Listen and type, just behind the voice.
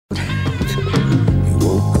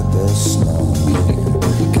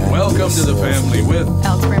Welcome to the family with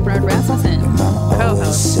Alex Brand Rasmussen.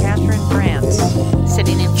 Co-host Catherine Brandt.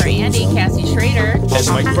 Sitting in for Andy, Cassie Schrader. And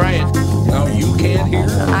Mike Bryant. Now you can't hear.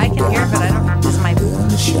 I can hear, but I don't. Is my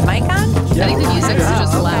mic on? I think the music is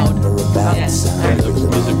just loud. The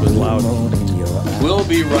music was loud. We'll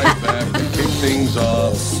be right back to kick things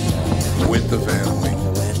off with the family.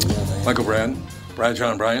 Michael Brad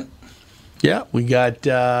John Bryant. Yeah, we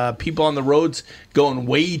got people on the roads going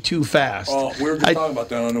way too fast. Oh, we were just talking about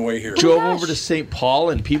that on the way here. Drove over to St. Paul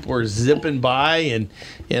and people were zipping by and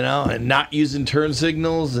and not using turn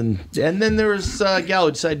signals and then there was a gal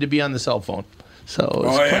who decided to be on the cell phone. So it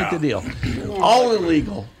was quite the deal. All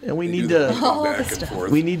illegal, and we need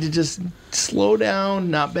to just slow down,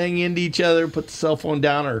 not bang into each other, put the cell phone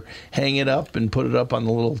down or hang it up and put it up on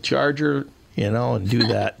the little charger. And do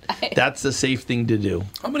that. That's the safe thing to do.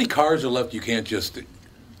 How many cars are left you can't just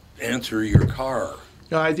answer your car?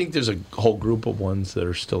 No, I think there's a whole group of ones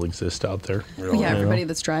that still exist out there. Really? Yeah, everybody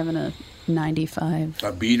that's driving a 95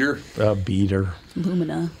 A beater? A beater.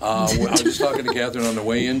 Lumina. I was just talking to Catherine on the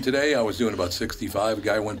way in today. I was doing about 65. A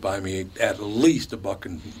guy went by me at least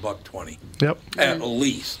 $1.20. Yep. At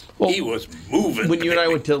least. Well, he was moving. When you and I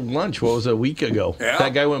went to lunch, what was it, a week ago? Yeah.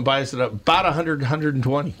 That guy went by us at about 100,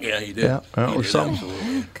 120. Yeah, he did. Yeah, He or did, something.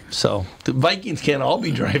 absolutely. So the Vikings can't all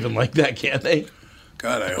be driving like that, can they?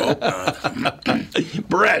 God, I hope not.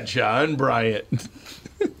 Bradshaw and Bryant.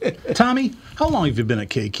 Tommy, how long have you been at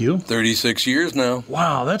KQ? 36 years now.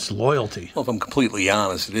 Wow, that's loyalty. Well, if I'm completely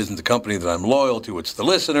honest, it isn't the company that I'm loyal to, it's the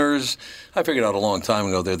listeners. I figured out a long time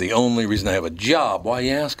ago they're the only reason I have a job. Why are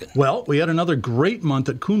you asking? Well, we had another great month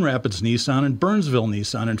at Coon Rapids Nissan and Burnsville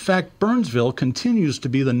Nissan. In fact, Burnsville continues to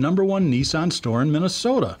be the #1 Nissan store in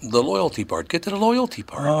Minnesota. The loyalty part. Get to the loyalty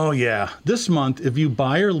part. Oh, yeah. This month, if you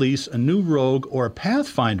buy or lease a new Rogue or a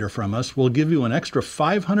Pathfinder from us, we'll give you an extra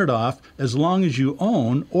 $500 off as long as you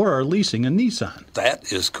own or are leasing a Nissan.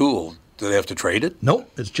 That is cool. Do they have to trade it? Nope,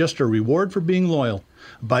 it's just a reward for being loyal.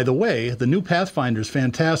 By the way, the new Pathfinder's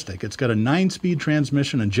fantastic. It's got a 9-speed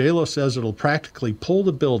transmission, and JLo says it'll practically pull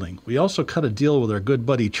the building. We also cut a deal with our good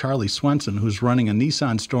buddy Charlie Swenson, who's running a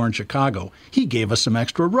Nissan store in Chicago. He gave us some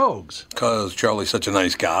extra Rogues. Because Charlie's such a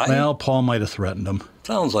nice guy? Well, Paul might have threatened him.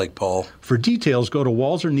 Sounds like Paul. For details, go to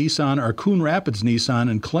Walzer Nissan or Coon Rapids Nissan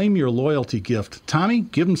and claim your loyalty gift. Tommy,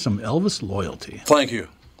 give him some Elvis loyalty. Thank you.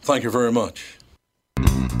 Thank you very much.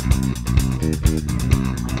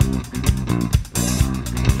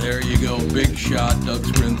 There you go. Big shot. Doug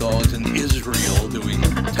Sprinthal is in Israel doing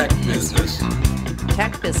tech business.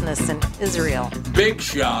 Tech business in Israel. Big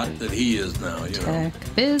shot that he is now. You know.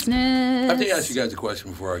 Tech business. I have to ask you guys a question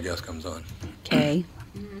before our guest comes on. Okay.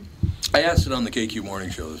 I asked it on the KQ Morning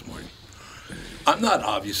Show this morning. I'm not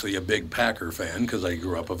obviously a big Packer fan because I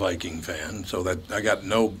grew up a Viking fan, so that I got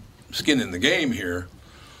no skin in the game here.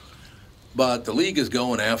 But the league is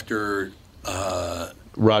going after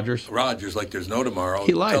Rodgers. like there's no tomorrow.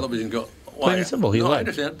 He lied. Television go. Plain and simple, he I lied.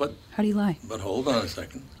 understand, but How do you lie? hold on a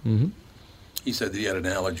second. Mm-hmm. He said that he had an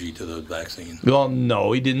allergy to the vaccine. Well,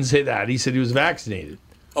 no, he didn't say that. He said he was vaccinated.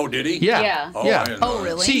 Oh, did he? Yeah. Yeah. Oh, Yeah. I didn't know that.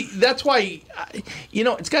 really? See, that's why,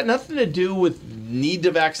 it's got nothing to do with need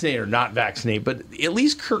to vaccinate or not vaccinate, but at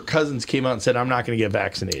least Kirk Cousins came out and said, I'm not going to get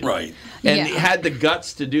vaccinated. Right. And Yeah. he had the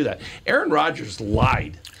guts to do that. Aaron Rodgers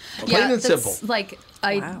lied. Plain and simple. Like,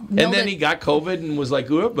 I know And then that he got COVID and was like,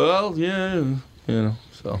 well, yeah,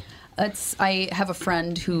 so. I have a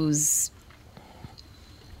friend whose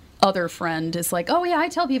other friend is like, oh, yeah, I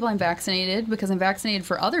tell people I'm vaccinated because I'm vaccinated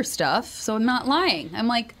for other stuff, so I'm not lying. I'm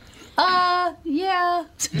like, yeah.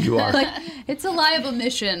 You are. Like, it's a lie of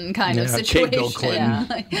omission kind of Yeah, situation. Bill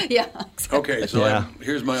Clinton. Yeah. Exactly. Okay, so Yeah.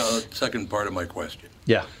 here's my second part of my question.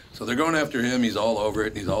 Yeah. So they're going after him. He's all over it.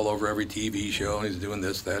 And he's all over every TV show. And he's doing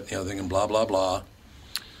this, that, and the other thing, and blah, blah, blah.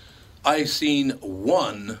 I seen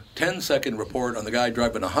one 10-second report on the guy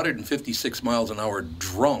driving 156 miles an hour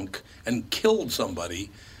drunk and killed somebody,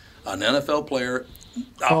 an NFL player.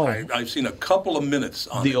 Oh. I've seen a couple of minutes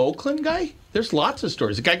on The it. Oakland guy? There's lots of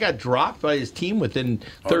stories. The guy got dropped by his team within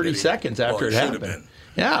Oh, 30 did he? seconds after Well, it he should have happened. been.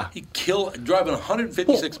 Yeah. He killed driving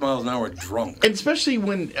 156 miles an hour drunk. And especially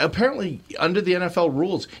when, apparently, under the NFL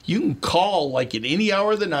rules, you can call like at any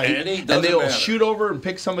hour of the night, and doesn't they'll matter. shoot over and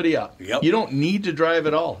pick somebody up. Yep. You don't need to drive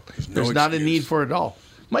at all. There's no not a excuse. need for it at all.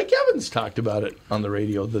 Mike Evans talked about it on the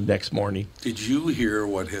radio the next morning. Did you hear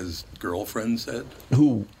what his girlfriend said?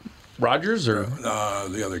 Who? Rodgers or?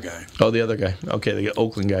 The other guy. Oh, the other guy. Okay, the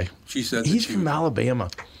Oakland guy. She said that He's she from Alabama.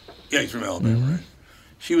 Yeah, he's from Alabama, Mm-hmm. right?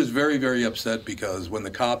 She was very, very upset because when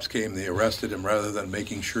the cops came, they arrested him rather than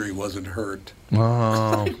making sure he wasn't hurt.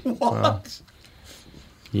 Oh. What?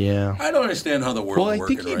 Yeah. I don't understand how the world's Well, I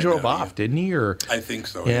working think he right drove now. off, didn't he? Or I think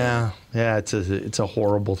so. yeah. It's a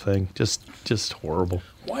horrible thing. Just horrible.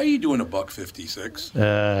 Why are you doing $1.56?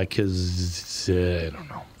 Because I don't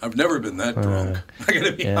know. I've never been that drunk. I got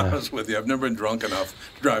to be yeah. honest with you. I've never been drunk enough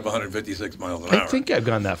to drive 156 miles an hour. I think I've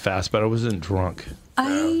gone that fast, but I wasn't drunk.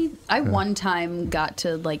 I one time got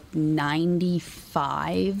to like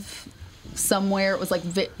 95 somewhere. It was like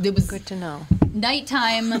it was Good to know.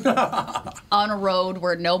 nighttime on a road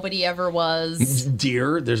where nobody ever was,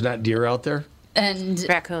 Deer? There's not deer out there? and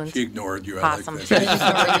Raccoons. She ignored you. Possum. I like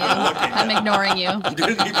that. I'm ignoring you.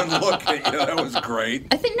 Didn't even look at you. That was great.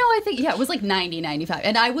 I think it was like 90, 95.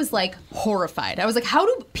 And I was like horrified. I was like, how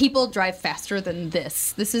do people drive faster than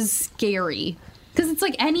this? This is scary. Because it's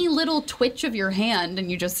like any little twitch of your hand and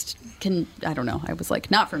you just can, I don't know. I was like,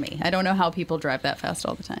 not for me. I don't know how people drive that fast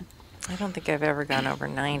all the time. I don't think I've ever gone over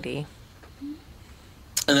 90.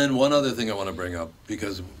 And then one other thing I want to bring up,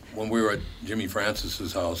 because when we were at Jimmy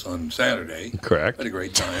Francis's house on Saturday, Correct. had a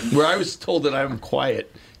great time. Where I was told that I'm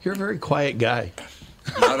quiet. You're a very quiet guy.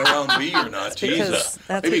 Not around me or not. Jesus.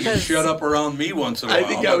 that's Maybe you can because- shut up around me once in a while. I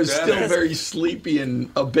think How I was about still that? very sleepy and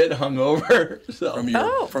a bit hungover. So. From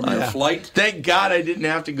your Yeah. flight. Thank God I didn't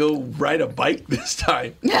have to go ride a bike this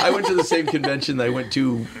time. I went to the same convention that I went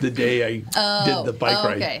to the day I did the bike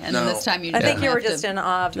ride. Okay, and No. then this time you I didn't think you were have to just in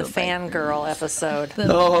awe of the do a bike. fangirl episode.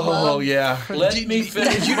 The Oh, love yeah. Let me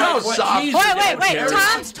finish. Did you know how What- soft... Jesus. Wait.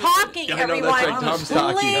 Tom's talking, I know, everyone. that's right. Tom's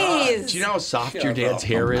talking. Please. Do you know how soft Shut your dad's up.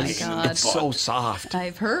 hair Oh my is? God. It's so soft.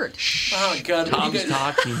 I've heard. Oh, God. Tom's you guys-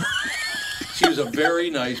 talking. She was a very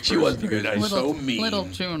nice person. She was You very guys nice. were so mean. Little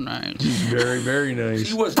too nice. Very, very nice.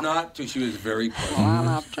 She was not. She was very pleasant.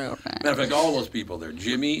 Not too nice. Matter of fact, all those people there,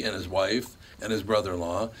 Jimmy and his wife and his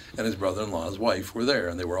brother-in-law and his brother-in-law's wife were there,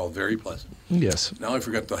 and they were all very pleasant. Yes. Now I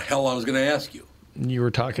forgot the hell I was going to ask you. You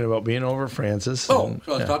were talking about being over Francis. Oh, and-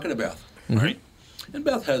 so I was yeah. talking to Beth, right? And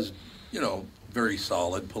Beth has, very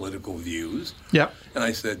solid political views. Yep. And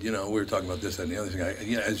I said, we were talking about this and the other thing.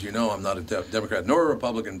 As you know, I'm not a Democrat nor a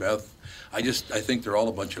Republican, Beth. I think they're all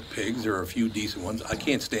a bunch of pigs. There are a few decent ones. I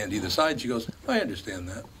can't stand either side. She goes, I understand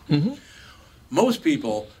that. Mm-hmm. Most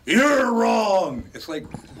people, you're wrong. It's like,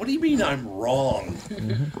 what do you mean I'm wrong?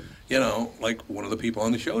 Mm-hmm. Like one of the people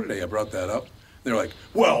on the show today, I brought that up. They're like,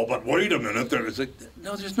 well, but wait a minute. It's like,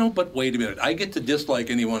 no, there's no but wait a minute. I get to dislike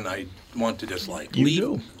anyone I want to dislike.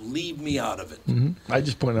 You Leave me out of it. Mm-hmm. I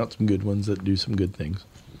just point out some good ones that do some good things.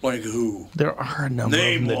 Like who? There are a number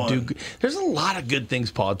Name of them that do one. good. There's a lot of good things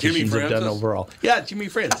politicians Jimmy have done Francis? overall. Yeah, Jimmy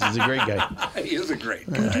Francis is a great guy. He is a great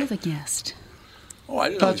We guy. do have a guest. Oh, I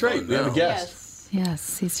didn't know That's he was right. on We have a now. guest.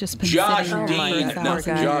 Yes, he's just been Josh sitting there my Dean. God. for Now,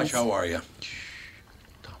 1,000 Josh, years. how are you?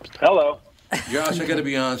 Hello. Josh, I got to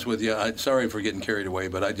be honest with you. I'm sorry for getting carried away,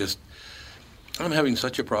 but I'm having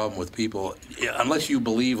such a problem with people. Yeah, unless you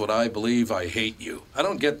believe what I believe, I hate you. I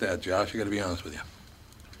don't get that, Josh. I got to be honest with you.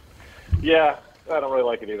 Yeah, I don't really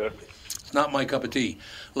like it either. It's not my cup of tea.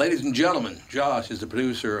 Ladies and gentlemen, Josh is the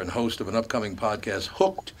producer and host of an upcoming podcast,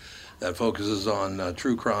 Hooked, that focuses on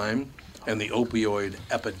true crime and the opioid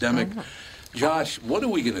epidemic. Josh, what are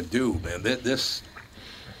we going to do, man?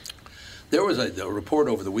 There was a report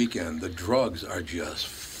over the weekend. The drugs are just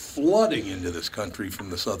flooding into this country from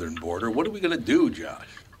the southern border. What are we going to do, Josh?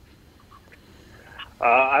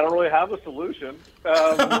 I don't really have a solution.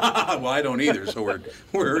 Well, I don't either. So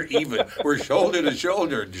we're even. We're shoulder to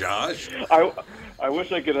shoulder, Josh. I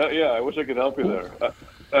wish I could. I wish I could help you there.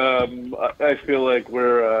 I feel like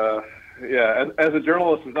we're. As a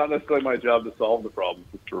journalist, it's not necessarily my job to solve the problems.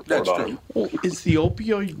 It's to report That's on true. them. Well, is the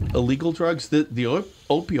opioid illegal drugs? The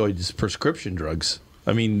opioid is prescription drugs.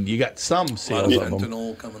 I mean, you got some A lot sales of of them.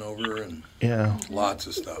 fentanyl coming over and Yeah. lots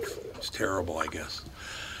of stuff. It's terrible, I guess.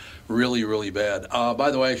 Really, really bad.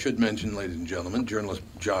 By the way, I should mention, ladies and gentlemen, journalist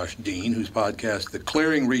Josh Dean, whose podcast, The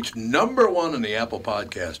Clearing, reached #1 in the Apple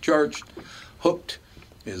Podcast charts. Hooked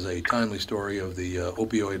is a timely story of the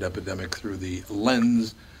opioid epidemic through the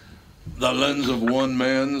lens of one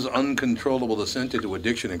man's uncontrollable descent into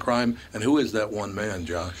addiction and crime. And who is that one man,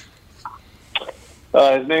 Josh?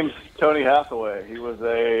 His name's Tony Hathaway. He was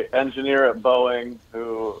a engineer at Boeing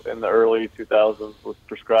who, in the early 2000s, was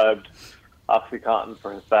prescribed OxyContin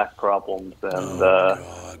for his back problems, and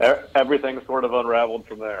everything sort of unraveled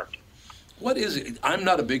from there. What is it? I'm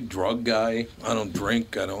not a big drug guy. I don't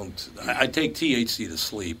drink. I take THC to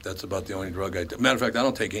sleep. That's about the only drug I take. Matter of fact, I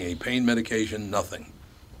don't take any pain medication, nothing.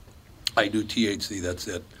 I do THC, that's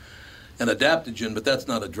it. An adaptogen, but that's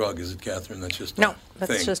not a drug, is it, Catherine? That's just a No,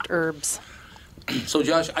 that's thing. just herbs. So,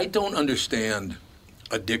 Josh, I don't understand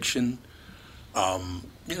addiction.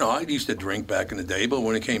 I used to drink back in the day, but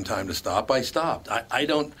when it came time to stop, I stopped. I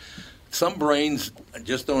don't. some brains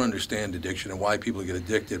just don't understand addiction and why people get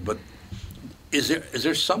addicted. But is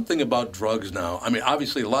there something about drugs now? I mean,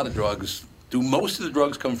 obviously, a lot of drugs. Do most of the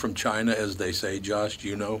drugs come from China, as they say, Josh? Do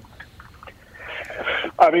you know?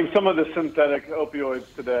 I mean, some of the synthetic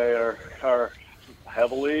opioids today are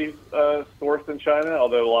heavily sourced in China,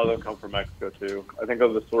 although a lot of them come from Mexico too. I think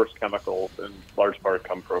of the source chemicals in large part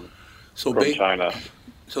come from China.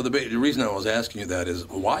 So the reason I was asking you that is,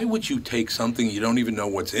 why would you take something you don't even know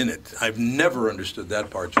what's in it? I've never understood that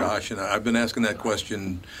part, Josh, and I've been asking that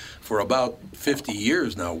question for about 50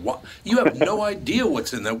 years now. You have no idea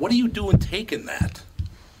what's in that. What are you doing taking that?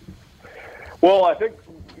 Well, I think,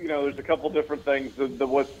 there's a couple different things.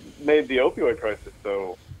 What made the opioid crisis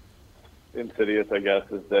so insidious, I guess,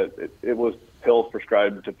 is that it was pills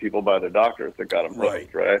prescribed to people by their doctors that got them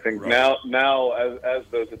hooked, right? I think now as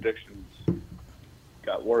those addictions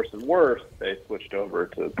got worse and worse, they switched over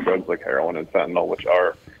to drugs like heroin and fentanyl, which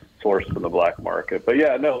are sourced from the black market. But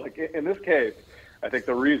in this case, I think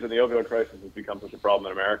the reason the opioid crisis has become such a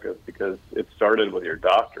problem in America is because it started with your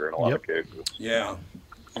doctor in a lot of cases. Yeah,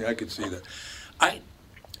 I could see that.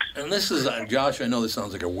 And this is, Josh, I know this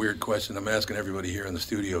sounds like a weird question. I'm asking everybody here in the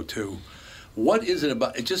studio, too. What is it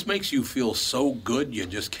about? It just makes you feel so good you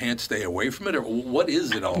just can't stay away from it? Or what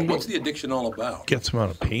is it all? What's the addiction all about? Gets them out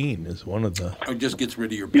of pain is one of the... Or just gets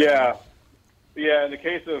rid of your pain? Yeah, in the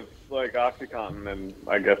case of, like, OxyContin and,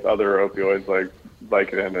 I guess, other opioids like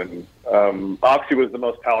Vicodin and Oxy was the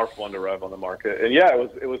most powerful one to arrive on the market. And,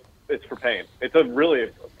 it's for pain. It's a really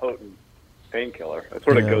potent painkiller. It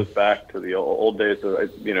sort of goes back to the old days of,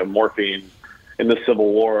 morphine in the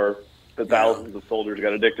Civil War. The thousands of soldiers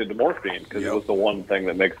got addicted to morphine because it was the one thing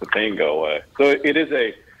that makes the pain go away. So it is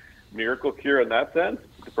a miracle cure in that sense.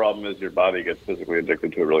 The problem is your body gets physically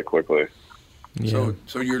addicted to it really quickly. Yeah.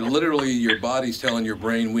 So you're literally, your body's telling your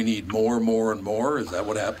brain we need more, more, and more? Is that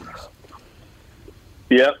what happens?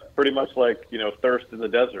 Yep, pretty much like, thirst in the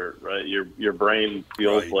desert, right? Your brain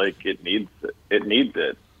feels like it needs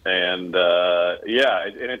it. And, and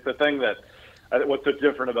it's a thing that, what's so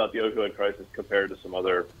different about the opioid crisis compared to some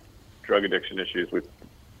other drug addiction issues we've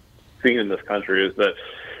seen in this country is that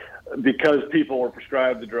because people were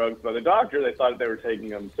prescribed the drugs by the doctor, they thought they were taking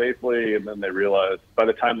them safely, and then by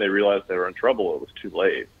the time they realized they were in trouble, it was too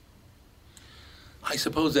late. I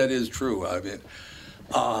suppose that is true. I mean,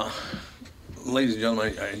 ladies and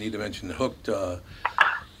gentlemen, I need to mention Hooked, the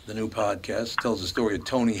new podcast, tells the story of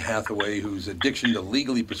Tony Hathaway, whose addiction to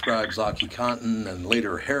legally prescribed OxyContin and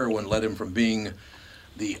later heroin led him from being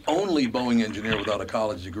the only Boeing engineer without a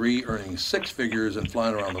college degree, earning six figures and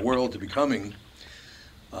flying around the world, to becoming,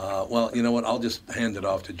 well, you know what, I'll just hand it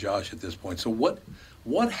off to Josh at this point. So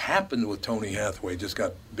what happened with Tony Hathaway? Just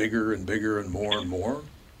got bigger and bigger and more?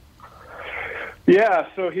 Yeah,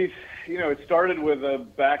 so it started with a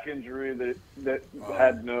back injury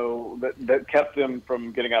that kept him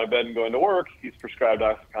from getting out of bed and going to work. He's prescribed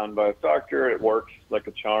OxyContin by his doctor. It works like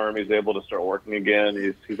a charm. He's able to start working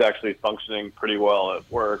again. He's actually functioning pretty well at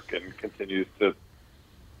work and continues to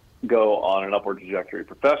go on an upward trajectory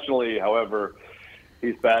professionally. However,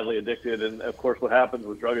 he's badly addicted, and of course what happens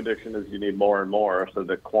with drug addiction is you need more and more, so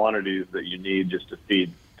the quantities that you need just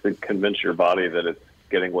to convince your body that it's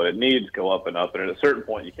getting what it needs go up and up, and at a certain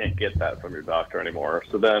point you can't get that from your doctor anymore.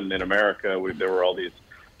 So then in America there were all these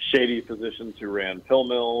shady physicians who ran pill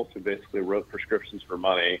mills who basically wrote prescriptions for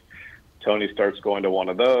money. Tony starts going to one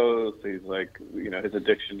of those. He's like, his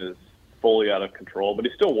addiction is fully out of control, but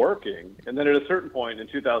he's still working. And then at a certain point in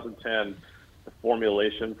 2010, the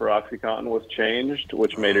formulation for OxyContin was changed,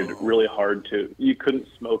 which made it really hard you couldn't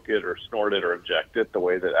smoke it or snort it or inject it the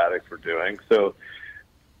way that addicts were doing. So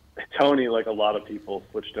Tony, like a lot of people,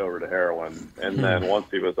 switched over to heroin, and then once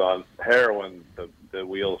he was on heroin, the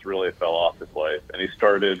wheels really fell off his life, and he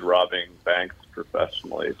started robbing banks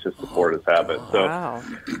professionally to support his habit. Wow.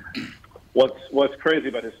 So what's crazy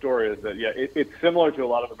about his story is that, it's similar to a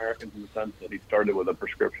lot of Americans in the sense that he started with a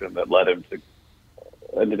prescription that led him to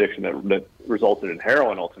an addiction that resulted in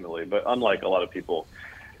heroin ultimately, but unlike a lot of people,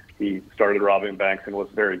 he started robbing banks and was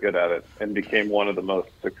very good at it and became one of the most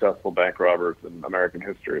successful bank robbers in American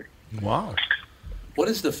history. Wow. What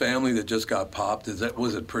is the family that just got popped?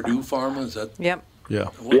 Was it Purdue Pharma? Is that? Yep. Yeah.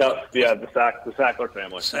 The Sackler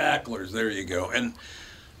family. Sacklers, there you go. And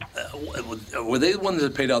were they the ones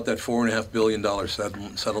that paid out that $4.5 billion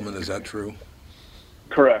settlement? Is that true?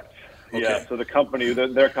 Correct. Okay. Yeah. So the company,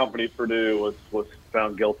 their company, Purdue, was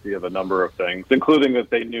found guilty of a number of things, including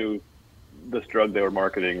that they knew this drug they were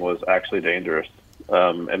marketing was actually dangerous,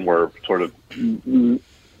 and were sort of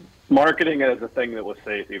marketing it as a thing that was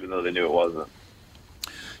safe, even though they knew it wasn't.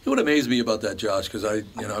 What amazed me about that, Josh, because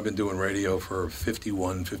I've been doing radio for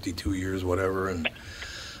 51, 52 years, whatever, and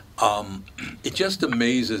it just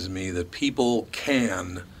amazes me that people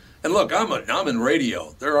can. And look, I'm in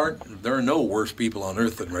radio. There are no worse people on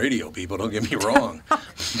earth than radio people. Don't get me wrong,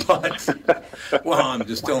 but I'm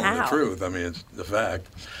just telling the truth. I mean, it's the fact.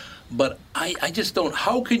 But I just don't.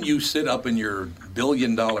 How can you sit up in your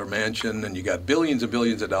billion-dollar mansion and you got billions and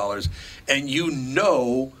billions of dollars, and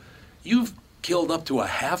you've killed up to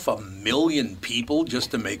 500,000 people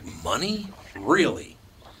just to make money? Really?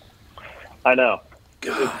 I know.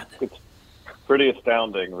 God. It's pretty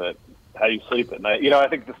astounding that how you sleep at night. I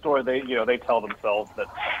think the story they tell themselves that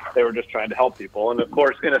they were just trying to help people, and of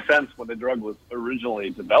course, in a sense, when the drug was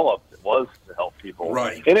originally developed, it was to help people,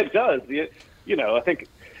 right? And it does. I think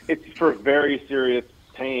it's for very serious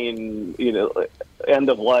pain, end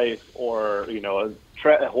of life, or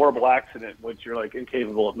a horrible accident, which you're like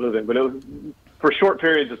incapable of moving. But it was for short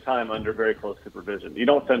periods of time under very close supervision. You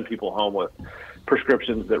don't send people home with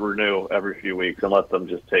prescriptions that renew every few weeks and let them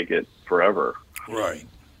just take it forever. Right.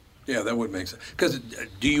 Yeah, that would make sense. Because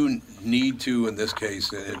do you need to, in this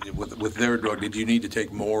case, with their drug, did you need to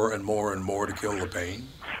take more and more and more to kill the pain?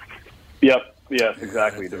 Yep. Yes,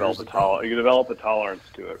 exactly. You develop a tolerance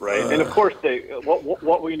to it, right? And of course,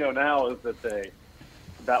 what we know now is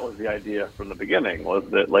that was the idea from the beginning, was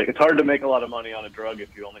that it's hard to make a lot of money on a drug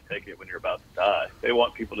if you only take it when you're about to die. They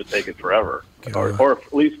want people to take it forever, or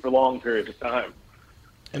at least for long periods of time.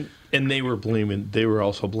 And they were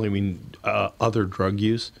also blaming other drug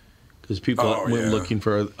use, because people went looking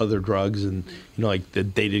for other drugs, and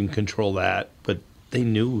that they didn't control that, but they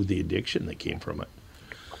knew the addiction that came from it.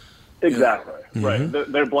 Exactly. Yeah. Right.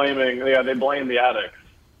 They're blaming. They blame the addicts.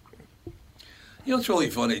 It's really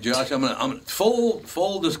funny, Josh. I'm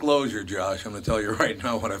full disclosure, Josh. I'm going to tell you right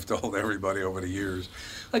now what I've told everybody over the years.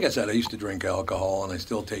 Like I said, I used to drink alcohol, and I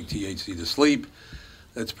still take THC to sleep.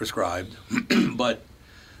 That's prescribed. But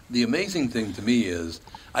the amazing thing to me is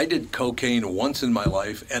I did cocaine once in my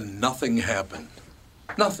life, and nothing happened.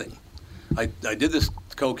 Nothing. I did this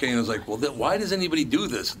cocaine. I was like, well, why does anybody do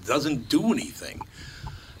this? It doesn't do anything.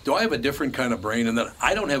 Do I have a different kind of brain in that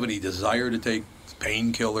I don't have any desire to take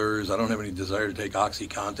painkillers? I don't have any desire to take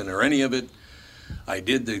OxyContin or any of it. I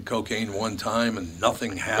did the cocaine one time and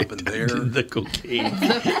nothing happened there. The cocaine.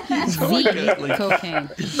 The cocaine.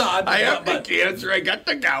 No, I have the cancer. I got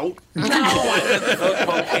the gout. No, I had the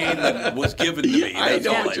cocaine that was given to me. I That's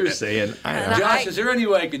know all what you're did. saying. Josh, is there any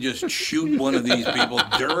way I could just shoot one of these people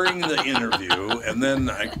during the interview, and then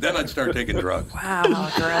I'd start taking drugs? Wow,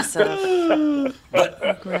 aggressive.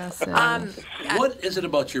 Aggressive. What is it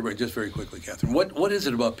about your brain, just very quickly, Catherine, what is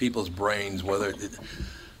it about people's brains,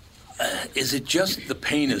 is it just the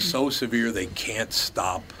pain is so severe they can't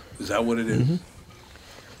stop? Is that what it is? Mm-hmm.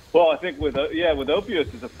 Well, I think with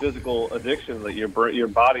opiates, it's a physical addiction that your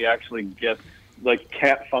body actually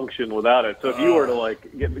can't function without it. So if you were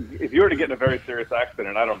to get in a very serious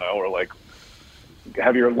accident, I don't know, or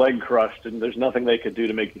have your leg crushed, and there's nothing they could do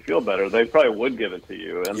to make you feel better, they probably would give it to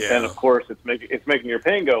you. And of course, it's making your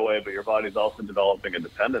pain go away, but your body's also developing a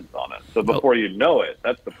dependence on it. So before you know it,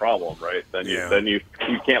 that's the problem, right? Then you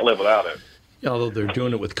can't live without it. Although they're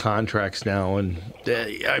doing it with contracts now, and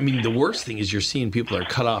the worst thing is you're seeing people are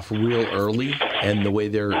cut off real early, and the way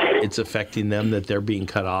it's affecting them, that they're being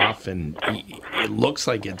cut off, and it looks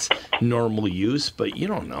like it's normal use, but you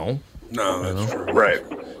don't know. No, that's true. Right.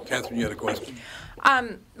 Catherine, you had a question?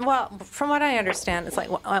 Well, from what I understand, it's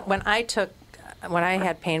like when I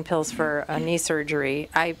had pain pills for a knee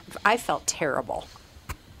surgery, I felt terrible.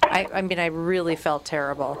 I really felt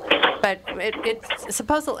terrible. But it's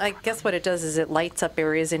supposedly, I guess what it does is it lights up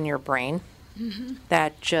areas in your brain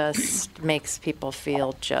that just makes people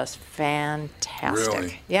feel just fantastic.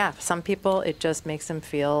 Really? Yeah, some people, it just makes them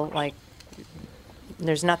feel like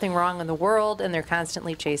there's nothing wrong in the world, and they're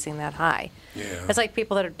constantly chasing that high. Yeah. It's like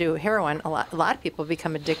people that do heroin. A lot of people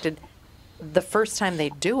become addicted the first time they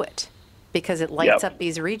do it because it lights up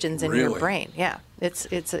these regions in your brain. Yeah, it's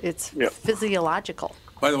physiological.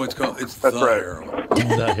 By the way, it's That's the right. heroin.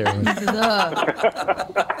 The heroin.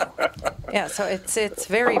 Yeah, so it's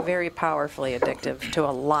very, very powerfully addictive to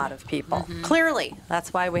a lot of people. Clearly,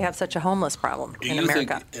 that's why we have such a homeless problem in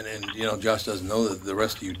America. Think, and Josh doesn't know that the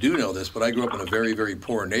rest of you do know this, but I grew up in a very, very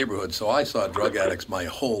poor neighborhood, so I saw drug addicts my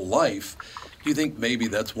whole life. Do you think maybe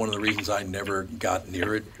that's one of the reasons I never got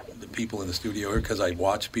near it, the people in the studio here, because I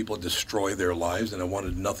watched people destroy their lives and I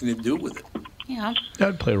wanted nothing to do with it? Yeah. That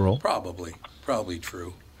would play a role. Probably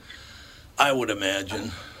true. I would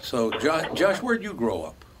imagine. So, Josh, where'd you grow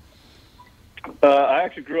up? I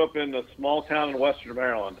actually grew up in a small town in western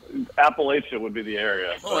Maryland. Appalachia would be the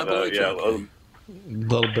area. Oh, Appalachia. Okay.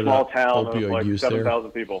 little bit small of town of opioid like use there.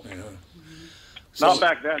 7,000 people. Yeah. Not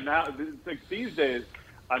back then. Now, these days,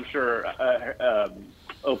 I'm sure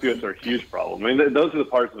opiates are a huge problem. I mean, those are the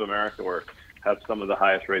parts of America where have some of the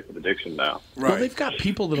highest rates of addiction now. Right. Well, they've got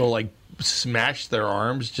people that'll like smash their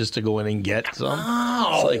arms just to go in and get some.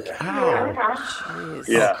 Oh. It's like, ow.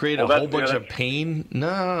 Yeah. Create Well, a whole that's- bunch yeah, of pain.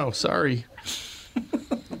 No, sorry.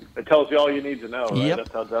 It tells you all you need to know, right? Yep.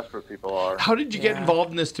 That's how desperate people are. How did you get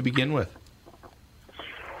involved in this to begin with?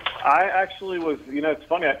 I actually was, it's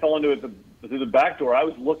funny, I fell into it through the back door. I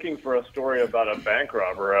was looking for a story about a bank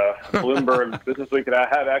robber. Bloomberg Business Week had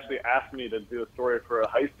actually asked me to do a story for a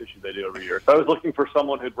heist issue they do every year. So I was looking for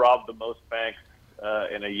someone who'd robbed the most banks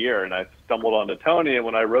in a year, and I stumbled onto Tony, and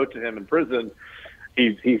when I wrote to him in prison,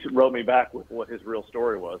 he wrote me back with what his real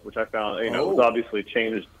story was, which I found, it was obviously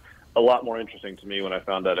changed a lot more interesting to me when I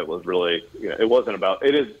found out it was really,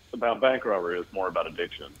 it is about bank robbery, it's more about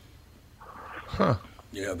addiction. Huh.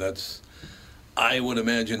 Yeah, I would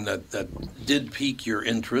imagine that did pique your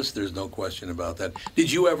interest. There's no question about that. Did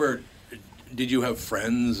you have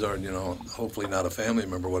friends or, hopefully not a family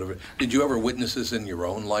member, whatever. Did you ever witness this in your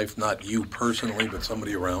own life? Not you personally, but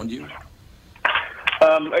somebody around you?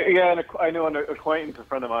 Yeah, and I know an acquaintance, a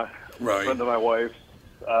friend of my wife's.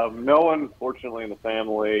 No one, fortunately, in the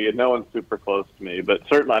family, and no one super close to me. But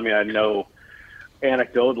certainly, I know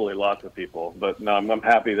anecdotally lots of people. But no, I'm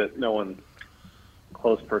happy that no one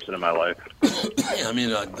close person in my life. Yeah,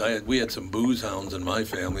 we had some booze hounds in my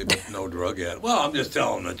family, but no drug addict. Well, I'm just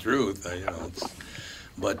telling the truth.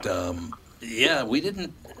 We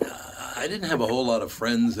didn't. I didn't have a whole lot of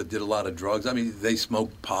friends that did a lot of drugs. I mean, they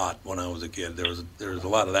smoked pot when I was a kid. There was a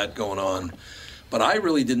lot of that going on. But I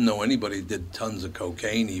really didn't know anybody that did tons of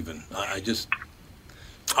cocaine even. I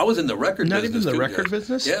was in the record Not business. even the too, record Jeff.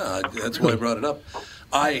 business? Yeah, that's why I brought it up.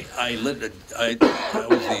 I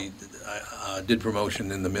did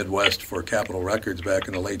promotion in the Midwest for Capitol Records back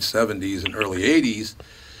in the late 70s and early 80s.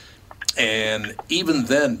 And even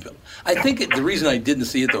then, I think the reason I didn't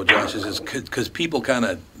see it, though, Josh, is because people kind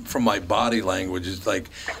of, from my body language, is like,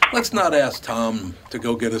 let's not ask Tom to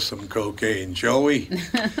go get us some cocaine, shall we?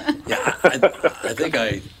 Yeah, I think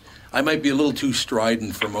I might be a little too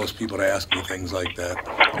strident for most people to ask me things like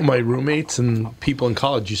that. My roommates and people in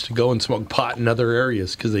college used to go and smoke pot in other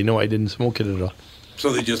areas because they know I didn't smoke it at all.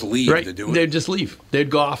 So they just leave to do it? They'd just leave. They'd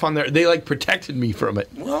go off on they protected me from it.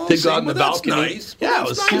 Well, They'd go out on the that's balcony. nice. Yeah, Well, it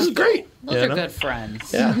was that's nice, great. Those are good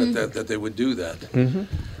friends. Yeah. That they would do that. Mm-hmm.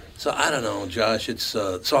 So I don't know, Josh. It's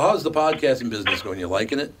so how's the podcasting business going? You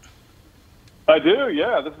liking it? I do,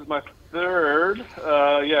 yeah. This is my third.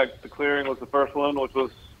 The Clearing was the first one, which was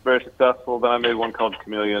very successful. Then I made one called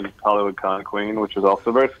Chameleon Hollywood Con Queen, which was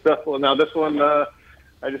also very successful. And now this one,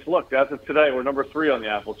 I just looked. As of today, we're number 3 on the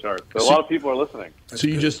Apple chart. So a lot of people are listening. So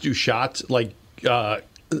you just do shots like, I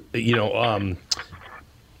don't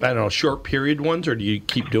know, short period ones, or do you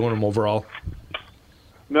keep doing them overall?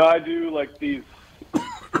 No, I do like these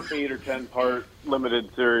 8 or 10 part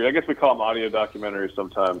limited series. I guess we call them audio documentaries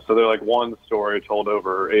sometimes. So they're like one story told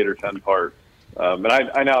over 8 or 10 parts. And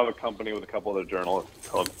I now have a company with a couple other journalists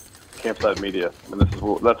called Campside Media, and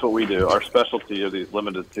that's what we do. Our specialty are these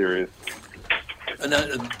limited series. And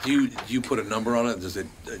do you put a number on it? Is it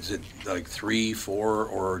like 3, 4,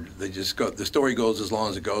 or they just go? The story goes as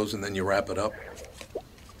long as it goes, and then you wrap it up.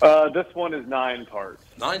 This one is 9 parts.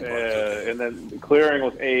 9 parts. Okay. And then the Clearing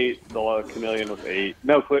was 8. The Chameleon was 8.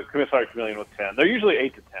 No, Chameleon was 10. They're usually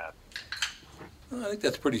 8 to 10. I think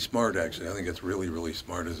that's pretty smart, actually. I think it's really, really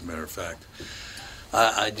smart, as a matter of fact.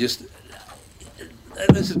 This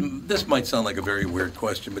might sound like a very weird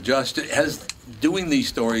question, but Josh, has doing these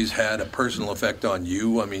stories had a personal effect on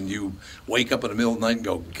you? I mean, you wake up in the middle of the night and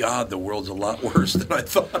go, God, the world's a lot worse than I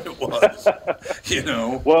thought it was,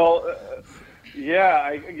 Well,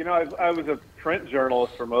 yeah, I was a print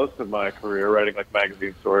journalist for most of my career, writing like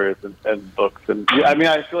magazine stories and books. And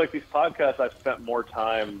I feel like these podcasts, I've spent more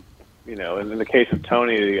time, and in the case of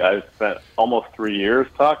Tony, I've spent almost 3 years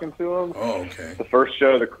talking to him. Oh, okay. The first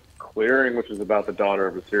show, The Clearing, which is about the daughter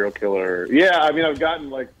of a serial killer. Yeah, I've gotten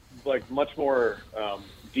like much more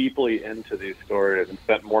deeply into these stories and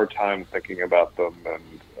spent more time thinking about them. And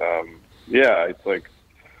it's like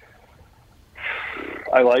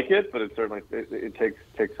I like it, but it certainly it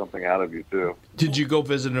takes something out of you too. Did you go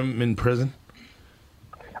visit him in prison?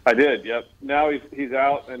 I did. Yep. Now he's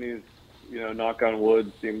out and he's knock on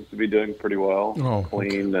wood, seems to be doing pretty well,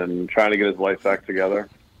 clean, and trying to get his life back together.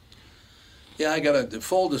 Yeah, I got a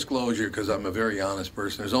full disclosure because I'm a very honest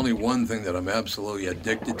person. There's only one thing that I'm absolutely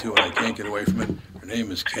addicted to, and I can't get away from it. Her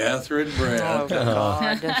name is Catherine Brandt. Oh,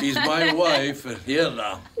 God. She's my wife, and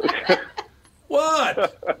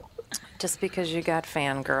What? Just because you got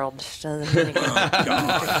fangirled doesn't mean you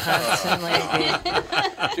constantly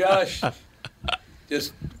be. Josh,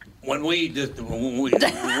 just when we disconnect in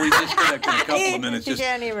a couple of minutes, You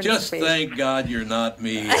can't even just speak. thank God you're not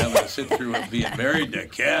me having to sit through it being married to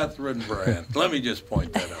Catherine Brandt. Let me just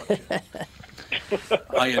point that out.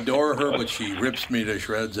 I adore her, but she rips me to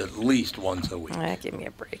shreds at least once a week. Give me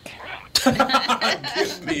a break.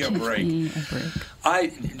 Give me a break.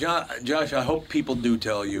 Josh, I hope people do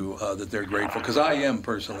tell you that they're grateful, because I am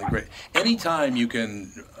personally grateful. Anytime you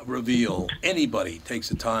can reveal, anybody takes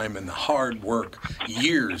the time and the hard work,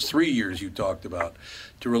 3 years you talked about,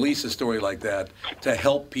 to release a story like that, to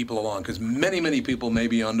help people along, because many, many people may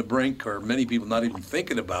be on the brink, or many people not even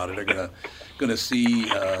thinking about it are going to see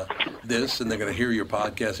this, and they're going to hear your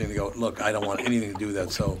podcast, and they go, look, I don't want anything to do with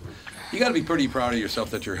that. So you got to be pretty proud of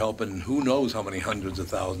yourself that you're helping who knows how many hundreds of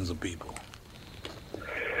thousands of people.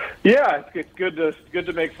 Yeah, it's good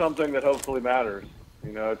to make something that hopefully matters.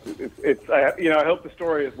 You know, I hope the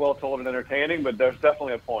story is well told and entertaining, but there's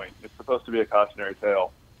definitely a point. It's supposed to be a cautionary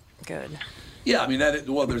tale. Good. Yeah, I mean,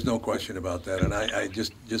 there's no question about that. And I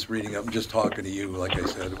just reading up, just talking to you, like I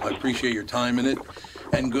said, I appreciate your time in it,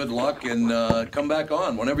 and good luck, and come back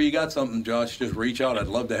on. Whenever you got something, Josh, just reach out. I'd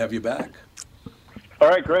love to have you back. All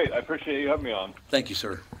right, great. I appreciate you having me on. Thank you,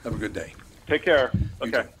 sir. Have a good day. Take care. You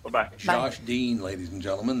Okay, too. bye-bye. Josh Dean, ladies and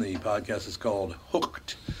gentlemen. The podcast is called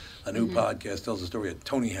Hooked. A new podcast tells the story of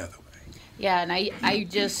Tony Hathaway. Yeah, and I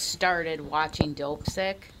just started watching Dope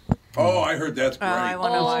Sick. Oh, I heard that's great. I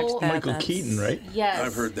want to watch that. Michael Keaton, right? Yes.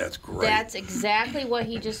 I've heard that's great. That's exactly what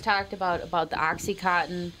he just talked about the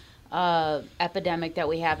OxyContin epidemic that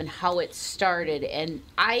we have and how it started. And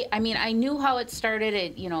I mean, I knew how it started.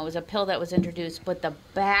 It was a pill that was introduced, but the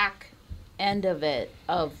back end of it,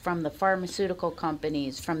 from the pharmaceutical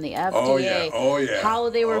companies, from the FDA, Oh, yeah. how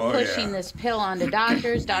they were Oh, pushing yeah. this pill onto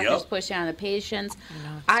doctors, doctors pushing on the patients.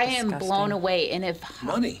 I am disgusting. blown away. And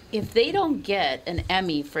Money. if they don't get an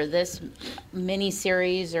Emmy for this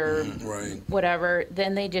miniseries or Right. whatever,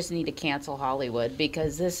 then they just need to cancel Hollywood,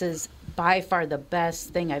 because this is by far the best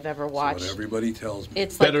thing I've ever That's watched. what everybody tells me.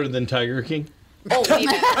 It's like, Better than Tiger King? oh, maybe.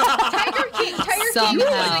 Tiger King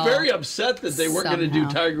Somehow. Very upset that they weren't going to do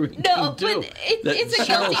Somehow. Tiger King No, too. but it's a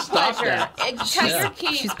Cheryl guilty stopped pleasure. that. Tiger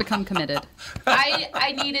King. She's become committed.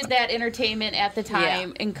 I needed that entertainment at the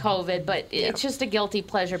time in COVID, but it's just a guilty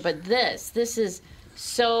pleasure. But this is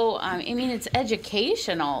so. I mean, it's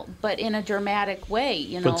educational, but in a dramatic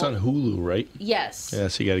way. But it's on Hulu, right? Yes. Yeah,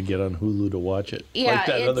 so you got to get on Hulu to watch it. Yeah, like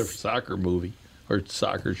that other it's- soccer movie or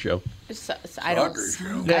soccer show. I don't. Soccer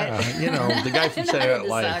show. Yeah, the guy from Saturday Night into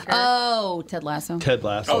Live. soccer. Oh, Ted Lasso. Ted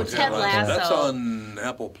Lasso. Oh, Ted Lasso. That's on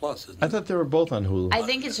Apple Plus, isn't I it? thought they were both on Hulu. I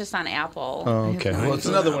think it's just on Apple. Oh, okay. Well, it's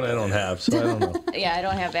another one I don't have, so I don't know. Yeah, I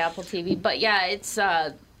don't have Apple TV, but yeah, it's.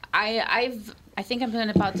 I think I'm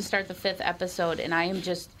about to start the 5th episode, and I am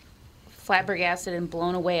just flabbergasted and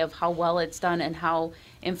blown away of how well it's done and how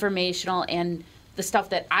informational, and the stuff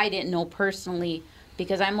that I didn't know personally,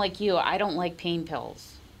 because I'm like you, I don't like pain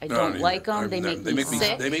pills. I don't like them. They make me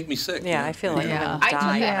sick. They make me sick. Yeah, I feel like Yeah. I'm going to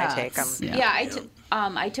die when Yeah. I take them.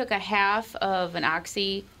 Yeah. I took a half of an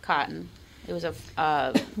OxyContin. It was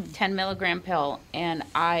a 10 milligram pill, and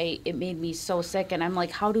it made me so sick. And I'm like,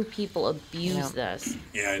 how do people abuse this?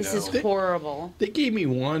 Yeah, I This know. is horrible. They gave me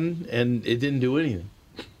one, and it didn't do anything.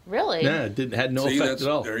 Really? Yeah, it had no See, effect at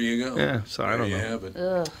all. There you go. Yeah, so I There don't you know. have it.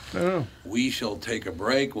 Ugh. I don't know. We shall take a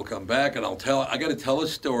break. We'll come back, and I got to tell a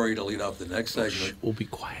story to lead off the next segment We'll be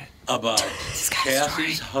quiet. about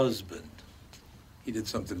Cassie's husband. He did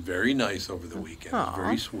something very nice over the weekend. It was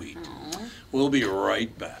very sweet. We'll be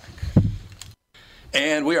right back.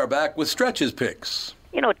 And we are back with Stretch's picks.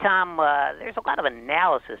 You know, Tom, there's a lot of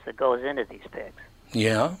analysis that goes into these picks.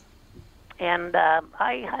 Yeah? And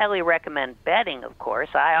I highly recommend betting, of course.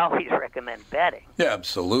 I always recommend betting. Yeah,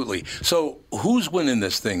 absolutely. So who's winning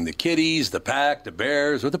this thing? The Kitties, the Pack, the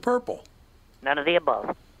Bears, or the Purple? None of the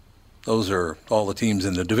above. Those are all the teams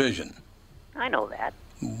in the division. I know that.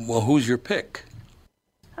 Well, who's your pick?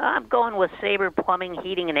 I'm going with Sabre Plumbing,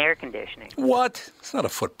 Heating, and Air Conditioning. What? It's not a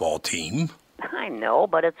football team. I know,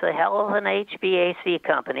 but it's a hell of an HVAC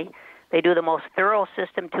company. They do the most thorough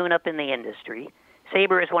system tune-up in the industry.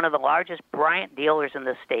 Sabre is one of the largest Bryant dealers in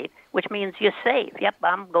the state, which means you save. Yep,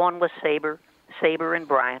 I'm going with Sabre and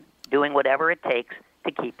Bryant, doing whatever it takes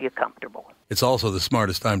to keep you comfortable. It's also the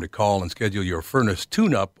smartest time to call and schedule your furnace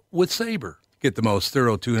tune-up with Sabre. Get the most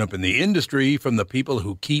thorough tune-up in the industry from the people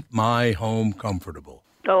who keep my home comfortable.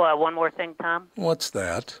 Oh, one more thing, Tom. What's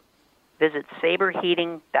that? Visit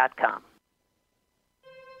saberheating.com.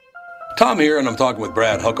 Tom here, and I'm talking with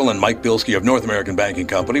Brad Huckle and Mike Bilski of North American Banking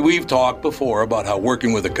Company. We've talked before about how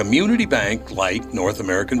working with a community bank like North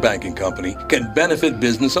American Banking Company can benefit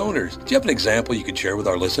business owners. Do you have an example you could share with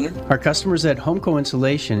our listener? Our customers at Homeco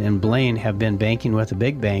Insulation in Blaine have been banking with a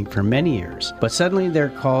big bank for many years, but suddenly their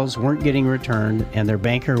calls weren't getting returned and their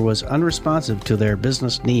banker was unresponsive to their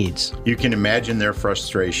business needs. You can imagine their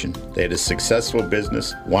frustration. They had a successful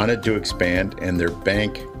business, wanted to expand, and their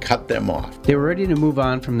bank cut them off. They were ready to move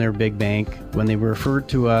on from their big bank. When they were referred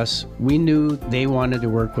to us, we knew they wanted to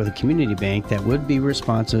work with a community bank that would be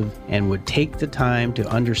responsive and would take the time to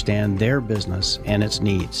understand their business and its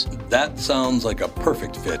needs. That sounds like a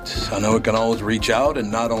perfect fit. I know it can always reach out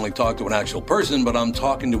and not only talk to an actual person, but I'm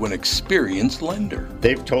talking to an experienced lender.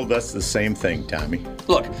 They've told us the same thing, Tommy.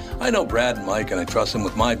 Look, I know Brad and Mike, and I trust them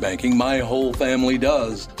with my banking. My whole family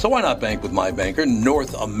does. So why not bank with my banker,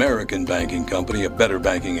 North American Banking Company, a better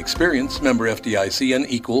banking experience, member FDIC, and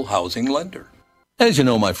equal housing lender. As you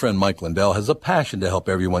know, my friend Mike Lindell has a passion to help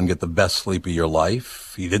everyone get the best sleep of your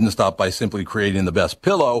life. He didn't stop by simply creating the best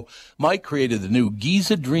pillow. Mike created the new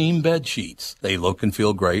Giza Dream bed sheets. They look and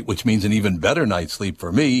feel great, which means an even better night's sleep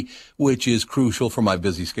for me, which is crucial for my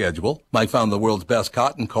busy schedule. Mike found the world's best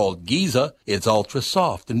cotton called Giza. It's ultra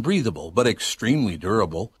soft and breathable, but extremely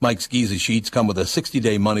durable. Mike's Giza sheets come with a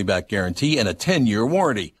 60-day money-back guarantee and a 10-year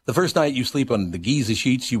warranty. The first night you sleep on the Giza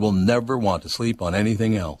sheets, you will never want to sleep on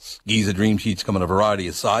anything else. Giza Dream sheets come in a variety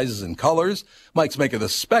of sizes and colors. Mike's making a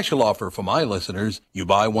special offer for my listeners. You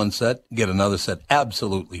buy one set, get another set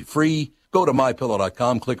absolutely free. Go to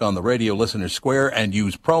MyPillow.com, click on the radio listener square, and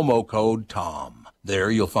use promo code TOM.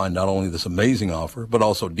 There you'll find not only this amazing offer, but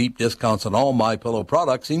also deep discounts on all MyPillow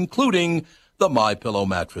products, including the MyPillow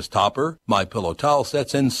mattress topper, MyPillow towel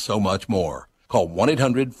sets, and so much more. Call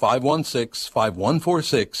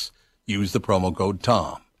 1-800-516-5146. Use the promo code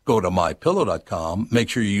TOM. Go to MyPillow.com. Make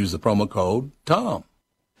sure you use the promo code TOM.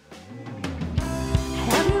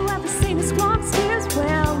 Have you ever seen a squawk stairs?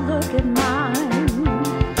 Well, look at mine.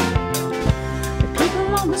 The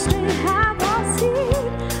people on the street have all seen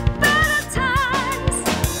better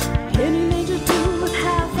times. Any major dude with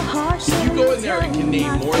half a heart. If you go in there and can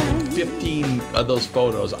name more than 15 of those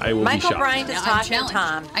photos, I will be Michael shocked. Bryant is talking to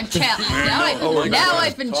Tom. I'm challenged. Now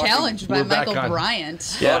I've been challenged by We're back Michael on.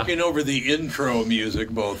 Bryant. Yeah. Talking over the intro music,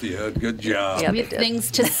 both of you. Good job. Yeah. We have things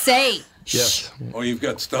to say. Yes. Oh, you've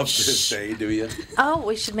got stuff to say, do you? Oh,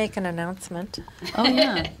 we should make an announcement. Oh,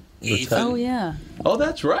 yeah. Ethan. Oh, yeah. Oh,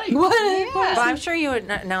 that's right. What? Well, I'm sure you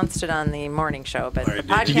announced it on the morning show, but I the did.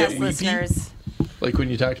 Did you get podcast weepy? listeners. Like when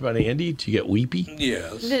you talked about Andy, did you get weepy?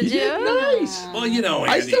 Yes. Did you? Nice. Well, you know,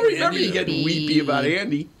 I Andy, still remember Andy, you getting weepy about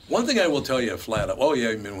Andy. One thing I will tell you flat out. Oh,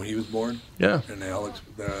 yeah, you mean when he was born? Yeah. And Alex.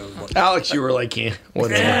 Alex, you were like,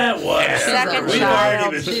 whatever. Yeah, whatever. Second We've child.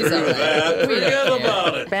 already been She's through all right. that. Forget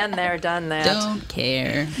about it. Been there, done that. Don't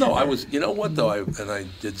care. No, I was. You know what though? I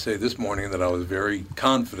did say this morning that I was very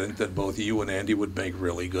confident that both you and Andy would make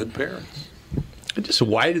really good parents. Just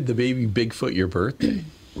why did the baby Bigfoot your birthday?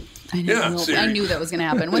 I know. Yeah, I seriously. knew that was going to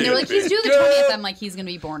happen. When they were like, he's due the 20th, I'm like, he's going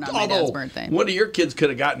to be born on my dad's birthday. One of your kids could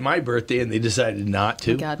have gotten my birthday and they decided not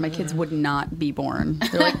to. God, my kids would not be born.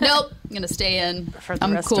 They're like, nope, I'm going to stay in. For the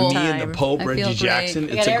I'm rest of cool. Me time. and the Pope, I Reggie feel great. Jackson, I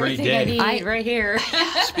it's got a great everything I day. need right here.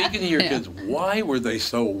 Speaking of your kids, why were they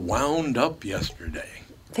so wound up yesterday?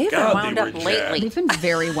 They've been God, wound they up were lately. They've been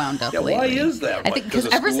very wound up Yeah, lately. why is that? I think Because because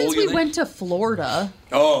of ever school, since you we think? went to Florida,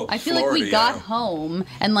 Oh, I feel Florida, like we got yeah. home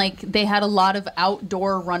and like they had a lot of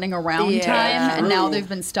outdoor running around Yeah. time, and now True. they've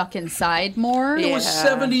been stuck inside more. It was Yeah.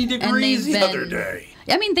 70 degrees they've the other been- day.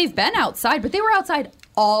 I mean, they've been outside, but they were outside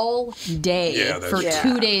all day Yeah, that's for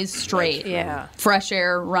true. 2 days straight. Yeah. Fresh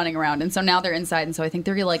air running around. And so now they're inside. And so I think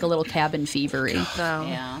they're like a little cabin fevery. So.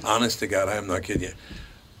 Yeah. Honest to God, I'm not kidding you.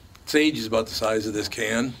 Sage is about the size of this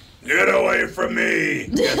can. Get away from me!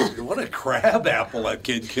 Yes, what a crab apple that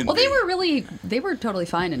kid can Well, be. they were totally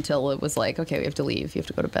fine until it was like, okay, we have to leave. You have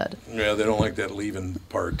to go to bed. Yeah, they don't like that leaving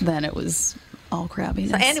part. Then it was all crabby.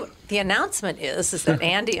 So Andy, the announcement is that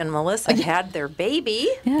Andy and Melissa had their baby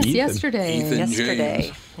Yes, Ethan. yesterday. Ethan. yesterday.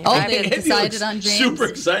 James. Oh, I've they been- Andy decided looks on James. super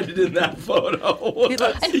excited in that photo. He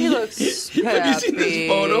looks Have you seen this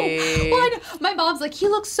photo? Well, I know. My mom's like, he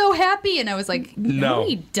looks so happy, and I was like, No. no,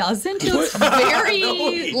 he doesn't. He looks What? very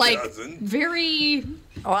No, he like doesn't. very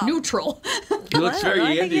Well, neutral. He looks Well, very I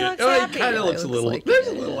think Andy. he looks Oh, he happy. kind of looks a Looks little. like There's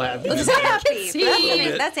a it. little happy. Looks in there. happy.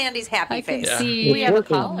 That's, that's Andy's happy I can face. see. We have a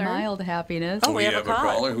caller. Mild happiness. Oh, we have a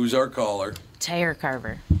caller. Who's our caller? Tire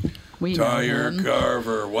Carver. We know Tire him.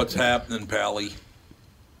 Carver. What's happening, Pally?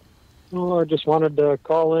 Well, I just wanted to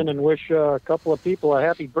call in and wish a couple of people a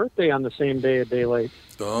happy birthday on the same day, a day late.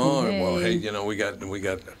 Oh, well, hey, we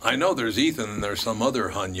got. I know there's Ethan and there's some other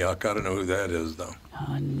hunyuck. I don't know who that is, though.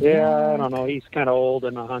 Yeah, I don't know. He's kind of old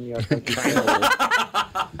and a hunyuck.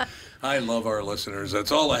 I love our listeners.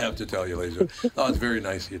 That's all I have to tell you, ladies. Oh, it's very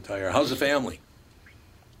nice of you, Tyre. How's the family?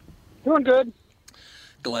 Doing good.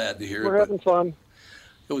 Glad to hear We're it. having fun.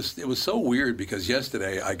 It was so weird because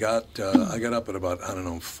yesterday I got up at about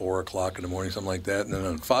 4 o'clock in the morning, something like that, and then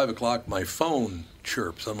at 5 o'clock my phone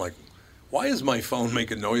chirps. I'm like, why is my phone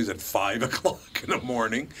making noise at 5 o'clock in the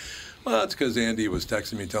morning? Well, it's because Andy was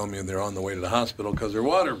texting me, telling me they're on the way to the hospital because their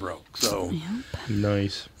water broke. So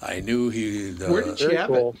Nice. I knew he. Where did she have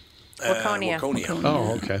it? Waconia. Waconia.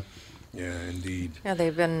 Oh, okay. Yeah, indeed. Yeah,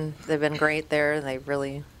 they've been great there. They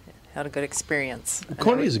really had a good experience.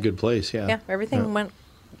 Coney is a good place, yeah. Yeah, everything went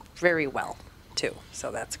very well too.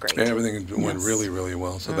 So that's great. Yeah, everything went really, really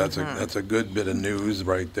well. So that's a good bit of news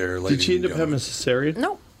right there. Did she end up having a cesarean?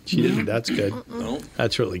 No. She didn't. That's good. No.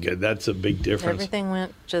 That's really good. That's a big difference. Everything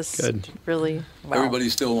went just Good. really well. Everybody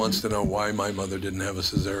still wants to know why my mother didn't have a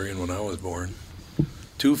cesarean when I was born.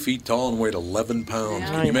 2 feet tall and weighed 11 pounds.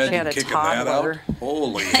 Can you She had imagine a kicking that out? toddler.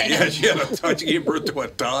 Holy, yeah, she had a she gave birth to a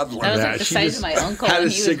toddler. That was like the she size just of my uncle had when a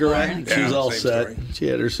he was cigarette. born. She was Yeah, all same set. story. She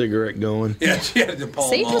had her cigarette going. Yeah, she had the Pall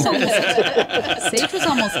Sage was Mall.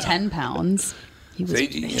 almost 10 pounds. He was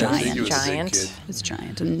Sage, Sage giant. was a big Giant. kid. He was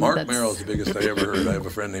giant. And Mark that's- Merrill's the biggest I ever heard. I have a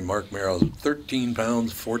friend named Mark Merrill. 13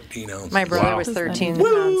 pounds, 14 ounces. My brother Wow. was 13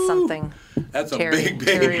 pounds something. That's a Terry, big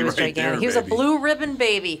baby Terry was right gigantic. there, He was a baby. blue ribbon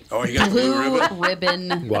baby. Oh, he got blue ribbon?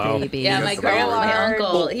 ribbon Wow. baby. Yeah, my That's grandma, my hard.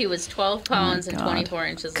 uncle, he was 12 pounds and God. 24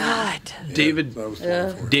 inches long. God. David That was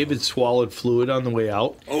 24. David swallowed fluid on the way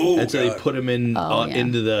out. Oh, and so they God. put him in Oh, yeah.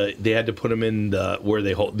 into the. They had to put him in the where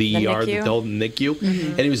they hold the ER, NICU? the hold the NICU,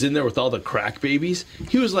 and he was in there with all the crack babies.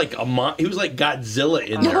 He was like he was like Godzilla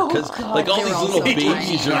in there because like all They were these all little so babies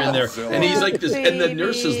tiny. are in there, Godzilla. and he's like this. And the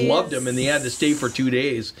nurses Babies. loved him, and they had to stay for 2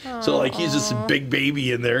 days. So like he's just a big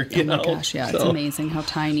baby in there, you Oh know. my gosh, yeah, it's So- amazing how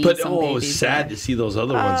tiny But some it babies was sad are. to see those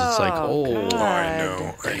other ones. It's like Oh, Oh,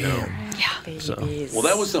 I know. Babies. Well,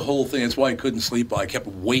 that was the whole thing. That's why I couldn't sleep. I kept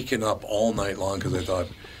waking up all night long because I thought,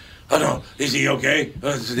 oh no, is he okay?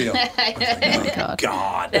 What's the deal? God.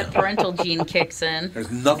 God. That parental gene kicks in. There's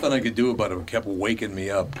nothing I could do about it. It kept waking me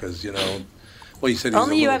up because, well, he said he's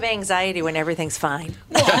Only a you little- have anxiety when everything's fine.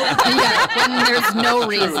 Yeah, when there's no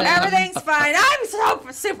reason. Everything's fine. I'm so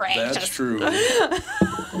super anxious. That's true.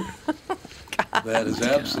 That is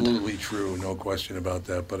absolutely true. No question about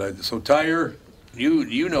that. But so Tyre,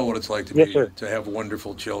 you know what it's like to Yes, be sir. to have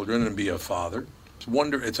wonderful children and be a father.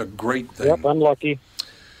 It's a great thing. Yep, I'm lucky.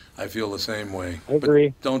 I feel the same way. I agree.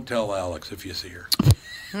 But don't tell Alex if you see her.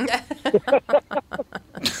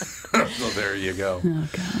 So there you go. Oh,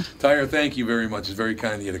 God. Tyre, thank you very much. It's very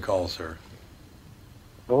kind of you to call, sir.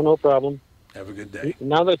 Oh, no problem. Have a good day.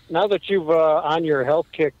 Now that you've on your health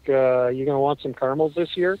kick, you gonna want some caramels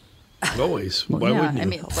this year? Always. Well, Why yeah, wouldn't you?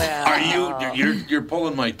 I mean, Are you're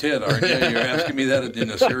pulling my tit, aren't you? You're asking me that in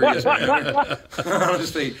a serious manner.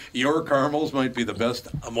 Honestly, your caramels might be the best.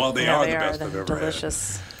 Well, they are the best I've They're ever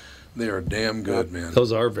delicious. had. They are damn good, man.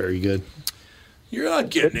 Those are very good. You're not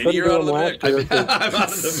getting it. Couldn't You're do out of them the last mix. year. I'm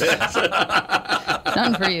out of the mix.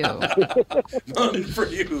 done for you. None for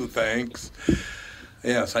you, thanks.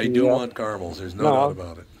 Yes, I do Yeah. want caramels. There's no No. doubt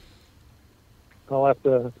about it. I'll have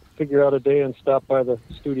to figure out a day and stop by the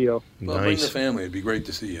studio. Well, bring the Nice. family. It'd be great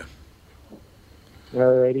to see you.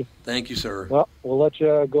 Alrighty. Thank you, sir. Well, we'll let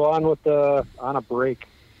you go on with on a break.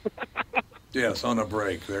 Yes, on a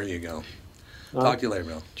break. There you go. Talk to you later,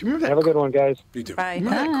 Mel. Do you remember Have a that? good one, guys. You too. Bye.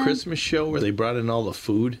 Remember that Christmas show where they brought in all the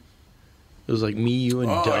food? It was like me, you, and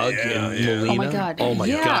Oh, Doug yeah, and yeah. Melina. Oh my God. Oh my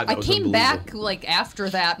yeah, God, that I was came unbelievable. back like after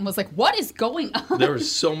that and was like, what is going on? There was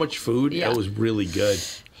so much food. Yeah. It was really good.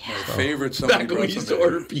 My favorite somebody Back when we brought used to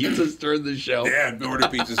something- order pizzas during the show. Yeah, order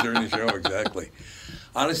pizzas during the show, exactly.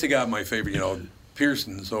 Honestly, God, my favorite,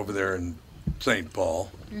 Pearson's over there in St. Paul.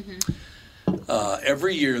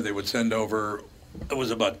 Every year they would send over, it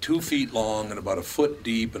was about 2 feet long and about a foot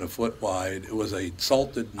deep and a foot wide. It was a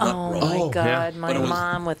salted nut Oh roll. my Oh, God, yeah. my But it was-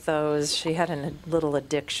 mom with those. She had a little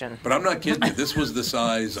addiction. But I'm not kidding you. This was the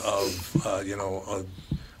size of,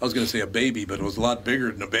 I was going to say a baby, but it was a lot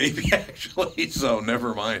bigger than a baby, actually. So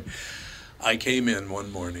never mind. I came in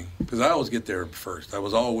one morning, because I always get there first. I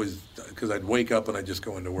was always, because I'd wake up and I'd just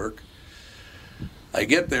go into work. I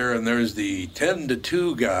get there, and there's the 10 to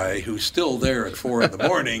 2 guy who's still there at 4 in the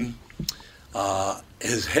morning.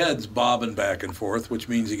 His head's bobbing back and forth, which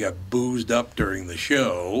means he got boozed up during the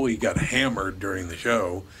show. He got hammered during the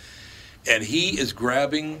show. And he is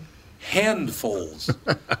grabbing handfuls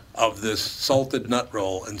of this salted nut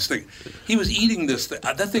roll and stick. He was eating this thing.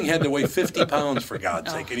 That thing had to weigh 50 pounds, for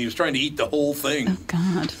God's sake, and he was trying to eat the whole thing. Oh,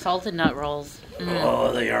 God. Salted nut rolls.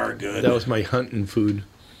 Oh, they are good. That was my hunting food.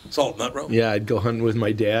 Salt nut roll? Yeah, I'd go hunting with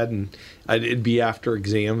my dad, and it'd be after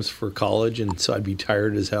exams for college, and so I'd be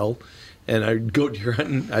tired as hell. And I'd go deer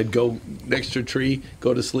hunting. I'd go next to a tree,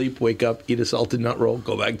 go to sleep, wake up, eat a salted nut roll,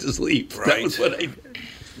 go back to sleep. Right. That was what I did.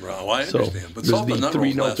 Well, I So, understand. But it was salted the nut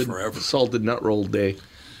rolls last forever. salted nut roll day.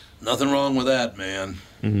 Nothing wrong with that, man.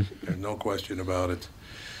 Mm-hmm. There's no question about it.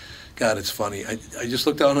 God, it's funny. I just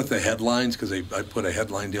looked down at the headlines because I put a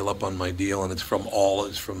headline deal up on my deal, and it's from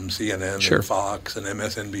CNN Sure. and Fox and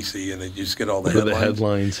MSNBC, and they just get all the What are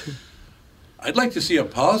headlines. the headlines? I'd like to see a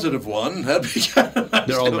positive one. That'd be kind of nice.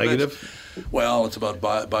 They're all to negative? mention. Well, it's about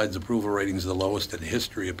Biden's approval ratings, the lowest in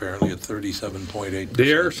history, apparently, at 37.8%.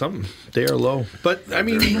 They are something. They are low. But, I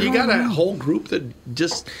mean, you got a whole group that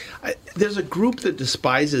just... there's a group that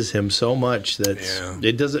despises him so much that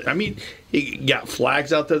it doesn't... I mean, you got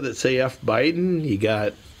flags out there that say F Biden. You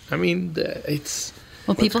got... I mean, it's...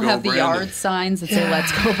 Well, people have the yard signs that say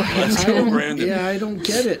 "Let's go, Brandon." Let's go, Brandon. Yeah, I don't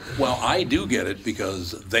get it. Well, I do get it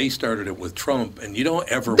because they started it with Trump, and you don't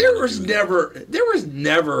ever. There was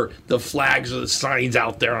never the flags or the signs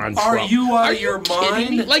out there on Are Trump. you out Are of your kidding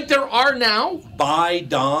me? mind? Like there are now. By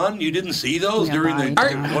Don, you didn't see those during by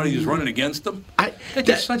the when he was running against them.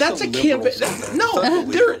 That's a campaign.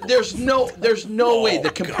 No, there's no way.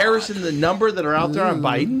 The comparison, the number that are out there on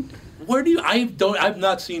Biden. Where do you? I've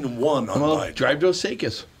not seen one on Biden. Drive to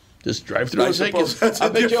Osakis. Just drive through I suppose Osakis. that's I a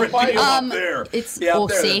bet you'll different find deal them. up there. It's Yeah, up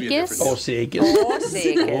there, that'd be a different deal.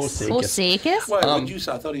 Osakis. Osakis. Why? What'd you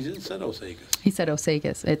say? I thought he said Osakis. He said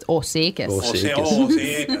Osakis. It's Osakis.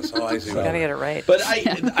 Osakis. Oh, I see. Gotta get it right. But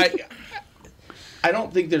I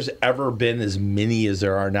don't think there's ever been as many as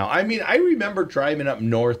there are now. I mean, I remember driving up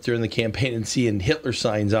north during the campaign and seeing Hitler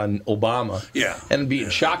signs on Obama. Yeah. And being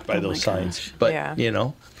shocked by those signs. But, you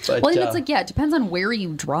know. But, Well, it's like, it depends on where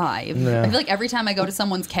you drive. Yeah. I feel like every time I go to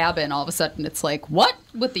someone's cabin, all of a sudden it's like, what?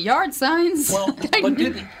 With the yard signs? Well,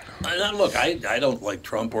 but look, I don't like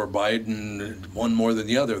Trump or Biden one more than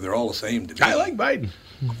the other. They're all the same to me. I like Biden.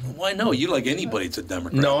 Why no? You like anybody that's a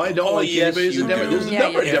Democrat? No, I don't like anybody who's a Democrat. There's a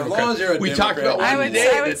number of As long as they're a Democrats. We talked Democrat. about I one would,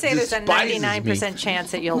 today I would that say there's a despises 99% me.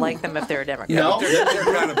 chance that you'll like them if they're a Democrat. No. They're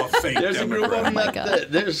kind of a fake There's a group of them that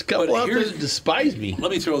there's a couple out there that despise me.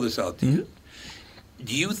 Let me throw this out to you.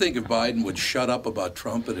 Do you think if Biden would shut up about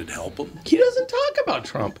Trump, it'd help him? He doesn't talk about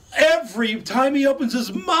Trump. Every time he opens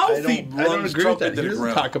his mouth, he I don't runs agree Trump with that. into He the doesn't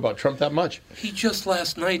ground. talk about Trump that much. He just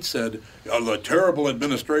last night said, the terrible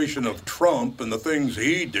administration of Trump and the things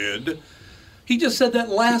he did. He just said that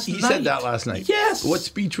last night. He said that last night. Yes. What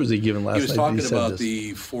speech was he giving last night? He was that talking said about this?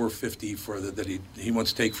 the $450 that he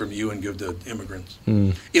wants to take from you and give to immigrants,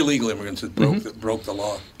 Mm. illegal immigrants that broke the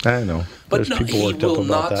law. I know. But There's no, people he worked up will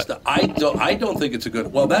about not. that. I don't think it's a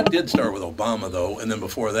good. Well, that did start with Obama though, and then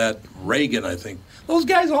before that, Reagan. I think those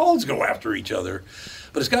guys always go after each other.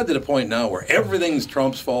 But it's got to the point now where everything's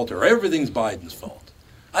Trump's fault or everything's Biden's fault.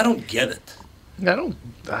 I don't get it.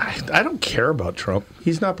 I don't care about Trump.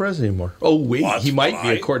 He's not president anymore. Oh wait, Well, he might that's be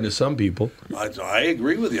why- according to some people. I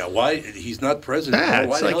agree with you. Why he's not president? Yeah,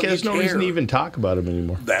 Why it's the hell like do there's you no care? reason to even talk about him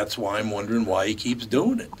anymore. That's why I'm wondering why he keeps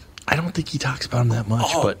doing it. I don't think he talks about him that much.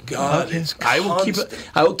 Oh, but God, okay. it's I will keep constant.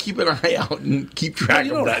 I will keep an eye out and keep track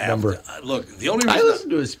You of don't that have number. to. Look, the only I reason listen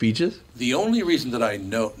to his speeches. the only reason that I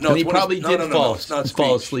know And he it's one of probably his- did it's not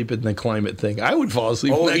fall speech. asleep in the climate thing. I would fall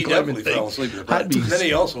asleep Oh, in that he climate definitely thing. fell asleep. I'd be- Then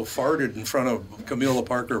he also farted in front of Camilla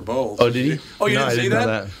Parker Bowles. Oh, did he? Oh, you No, didn't I see didn't know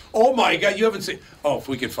that? that. Oh my God, you haven't seen. Oh, if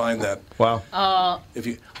we could find that. Wow. If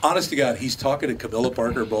you, honest to God, he's talking to Camilla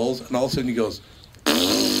Parker Bowles, and all of a sudden he goes.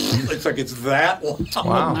 It's like it's that loud.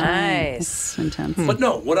 Wow. Nice. Intense. But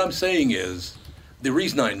no, what I'm saying is, the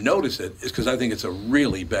reason I notice it is because I think it's a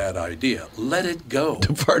really bad idea. Let it go.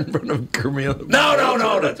 To fart in front of Camilla.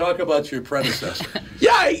 No. Talk about your predecessor.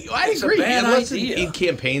 Yeah, I It's a agree. bad Unless idea. in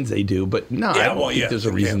campaigns they do, but no, Yeah, I don't well, think yeah, there's a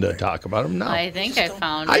for reason to campaign. talk about him. No. I think I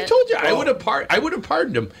found I it. told you I Well- would have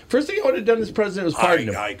pardoned him. First thing I would have done as president was pardon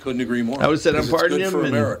him. I couldn't agree more. I would have said I'm Because it's pardoning good him, for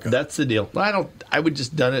and America. that's the deal. I would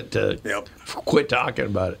just done it to quit talking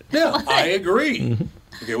about it. Yeah, I agree.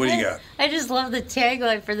 Okay, what do you got? I just love the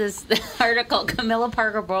tagline for this article. Camilla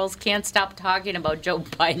Parker Bowles can't stop talking about Joe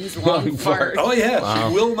Biden's long fart. Oh yeah, Wow.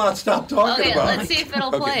 she will not stop talking Okay, about it. let's see if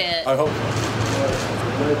it'll play it. I hope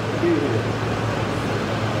so.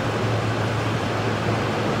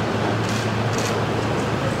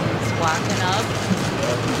 It's walking up.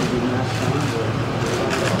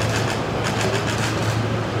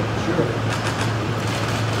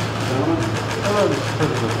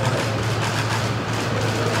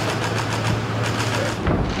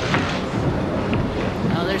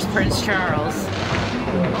 Charles.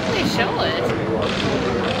 Hope they show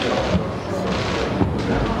it.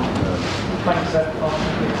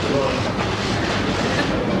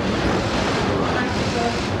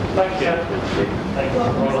 Thank you. Thank you.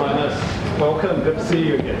 Welcome. Good to see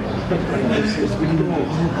you again. When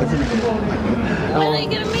are they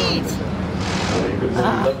gonna meet?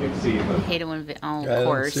 Lovely to see you. I hate it when. Oh, I of don't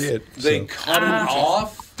course. see it. They cut him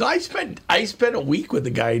off. I spent a week with the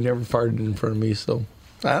guy. He never farted in front of me, so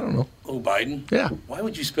I don't know. Oh, Biden? Yeah. Why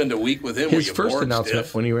would you spend a week with him? His Were you first bored announcement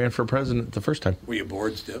stiff? when he ran for president the first time. Were you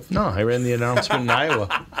bored stiff? No, I ran the announcement in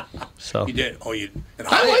Iowa. So You did. Oh, you. In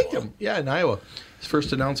I Iowa? liked him. Yeah, in Iowa. His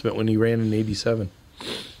first announcement when he ran in '87.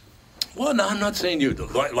 Well, no, I'm not saying you.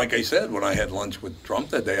 Like I said, when I had lunch with Trump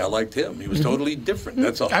that day, I liked him. He was totally different.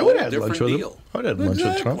 That's a I whole would have had different lunch with him. deal. I would have had lunch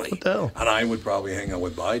with Trump. Exactly. What the hell? And I would probably hang out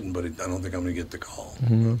with Biden, but I don't think I'm going to get the call.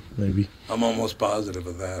 Maybe. I'm almost positive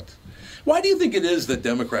of that. Why do you think it is that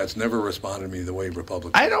Democrats never responded to me the way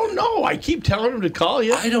Republicans? I don't know. I keep telling him to call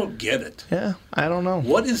you. I don't get it. Yeah, I don't know.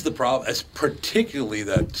 What is the problem? It's particularly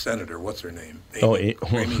that senator. What's her name? Amy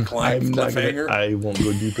Cliffhanger. I won't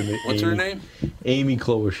go deep into it. What's her name? Amy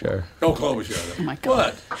Klobuchar. Oh, Klobuchar. Oh my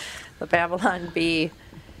God. What? The Babylon Bee.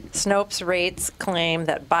 Snopes rates claim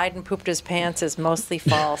that Biden pooped his pants is mostly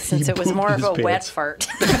false, since it was pooped more of his a wet pants. fart.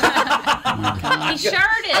 He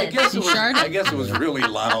sharted. I guess it was really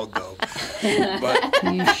loud though. But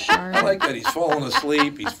I like that he's falling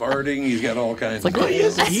asleep. He's farting. He's got all kinds of. Well, he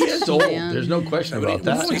is old. Man. There's no question about He's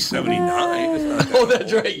that. only 79. It's not that Oh,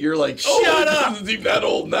 that's right. You're like, shut up. He's even that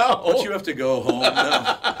old now. Don't you have to go home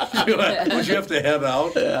now? Don't you have to head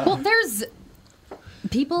out? Well, there's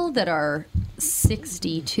people that are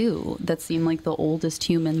 62 that seem like the oldest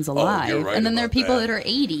humans alive. you're right and then there are about people that. that are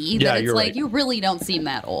 80 Yeah, that it's you're like, right. you really don't seem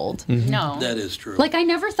that old. No. That is true. Like, I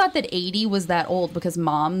never thought that 80 was that old because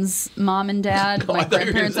mom's mom and dad, Oh, I my thought you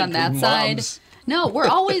were grandparents gonna on say that side. moms. No, we're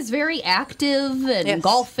always very active and Yes.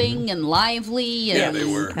 golfing and lively. And Yeah,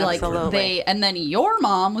 they were. Like Absolutely. and then your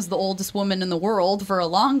mom was the oldest woman in the world for a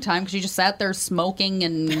long time because she just sat there smoking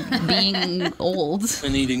and being old.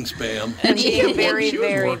 And eating spam. And being very, She was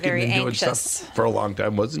very, working very and doing anxious. stuff for a long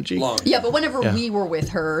time, wasn't she? Long. Yeah, but whenever Yeah. we were with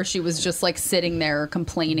her, she was just like sitting there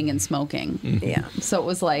complaining and smoking. Yeah. So it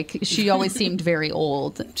was like she always seemed very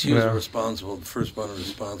old. She was Yeah. responsible, the first one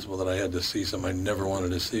responsible that I had to see something I never wanted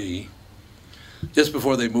to see. Just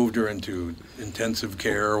before they moved her into intensive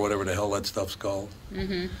care or whatever the hell that stuff's called.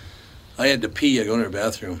 Mm-hmm. I had to pee. I go to her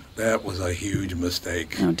bathroom. That was a huge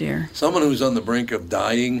mistake. Oh dear. Someone who's on the brink of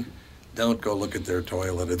dying, don't go look at their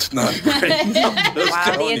toilet. It's not great. I'm just Wow,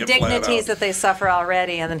 the telling you flat indignities out. that they suffer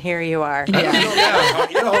already, and then here you are. You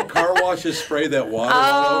know how car washes spray that water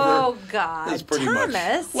all Oh, over? God. That's pretty Thomas.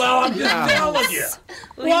 much. Well, I'm just telling you.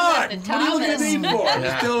 What? What are you looking at me for? I'm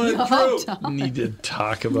just telling the truth. Need to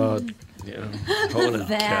talk about, holy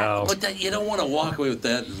cow. But that, you don't want to walk away with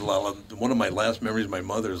that. One of my last memories of my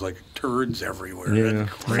mother is like turds everywhere. Yeah.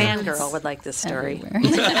 Fangirl would like this story.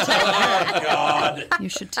 Oh, God. You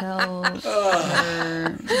should tell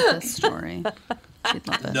her this story. She'd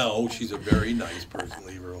love it. No, she's a very nice person.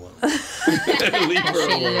 Leave her alone. Leave her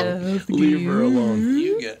alone. Leave her alone.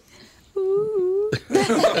 You get.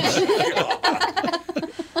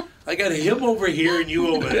 I got him over here and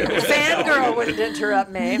you over there. Fangirl wouldn't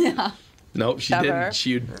interrupt me. Nope, she Ever. didn't.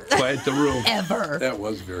 She'd quiet the room. Ever. That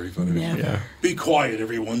was very funny. Yeah. Be quiet,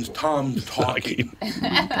 everyone's Tom's talking.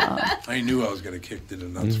 I knew I was going to kick to the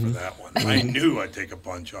nuts for that one. I knew I'd take a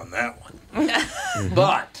punch on that one.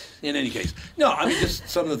 But, in any case, no, I mean, just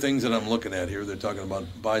some of the things that I'm looking at here. They're talking about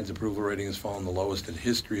Biden's approval rating has fallen the lowest in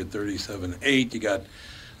history at 37.8. You got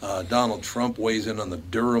Donald Trump weighs in on the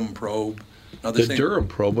Durham probe. Now, The Durham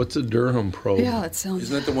probe. What's a Durham probe? Yeah, that sounds.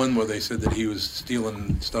 Isn't that the one where they said that he was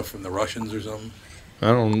stealing stuff from the Russians or something?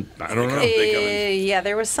 I don't know. Yeah,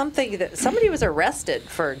 there was something that somebody was arrested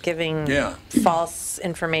for giving false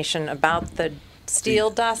information about the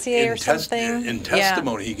Steele dossier or something. In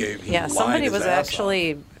testimony he gave, he lied somebody his was ass off.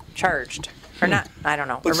 actually charged. Or not, I don't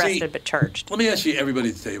know, But see, arrested but charged. Let me ask you, everybody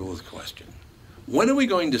at the table, this question. When are we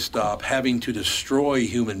going to stop having to destroy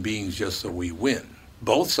human beings just so we win?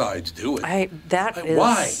 Both sides do it. Why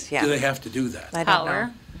do they have to do that? I don't know.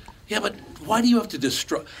 Yeah, but why do you have to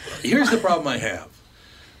destroy? Here's the problem I have.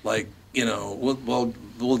 Like,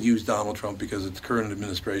 we'll use Donald Trump because its current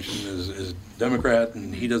administration is Democrat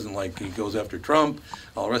and he goes after Trump,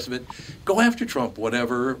 all the rest of it. Go after Trump,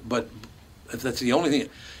 whatever, but if that's the only thing.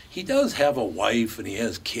 He does have a wife and he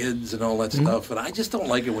has kids and all that stuff, and I just don't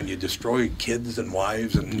like it when you destroy kids and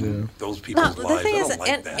wives and those people's No, lives. the thing I is, don't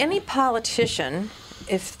like that. any politician,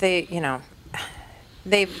 if they,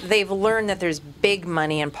 they've learned that there's big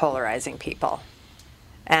money in polarizing people.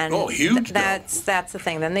 And huge. That's the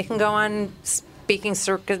thing. Then they can go on speaking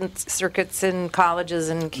circuits in colleges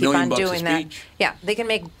and keep $1 on million doing a that. speech. Yeah, they can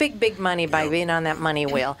make big money by being on that money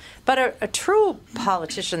wheel. But a true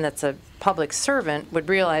politician that's a public servant would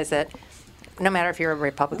realize that no matter if you're a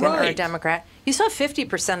Republican or a Right. Democrat, you still have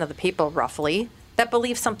 50% of the people roughly that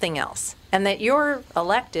believe something else, and that you're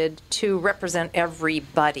elected to represent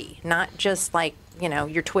everybody, not just like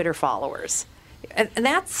your Twitter followers, and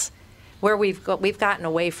that's where we've gotten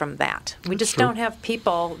away from that. We just don't have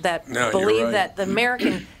people that No, you're believe right. that the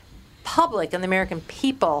American public and the American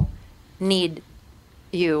people need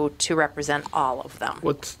you to represent all of them.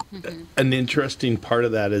 What's an interesting part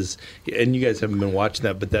of that is, and you guys haven't been watching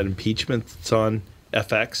that, but that impeachment that's on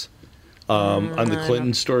FX, on the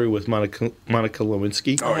Clinton story with Monica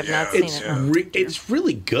Lewinsky. I have not seen it. It's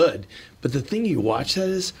really good. But the thing you watch that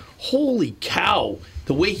is, holy cow,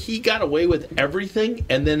 the way he got away with everything,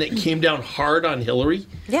 and then it came down hard on Hillary.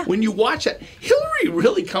 Yeah. When you watch that, Hillary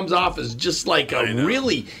really comes off as just like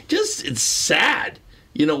it's sad.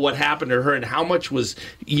 What happened to her and how much was,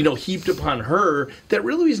 heaped upon her that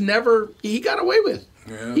really he got away with.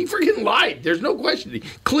 Yeah. He freaking lied. There's no question. He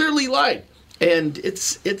clearly lied. And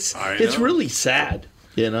it's really sad,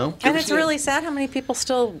 And it's really sad how many people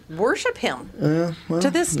still worship him to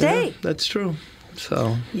this day. That's true.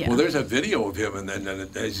 So Well, there's a video of him, and then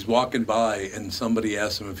he's walking by, and somebody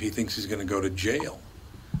asks him if he thinks he's going to go to jail.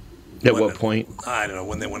 At what point? I don't know.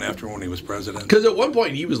 When they went after him when he was president. Because at one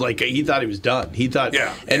point he was like, he thought he was done. He thought,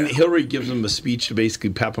 and Hillary gives him a speech to basically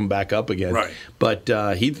pep him back up again. Right. But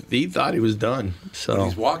he thought he was done. So But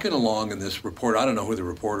he's walking along in this report. I don't know who the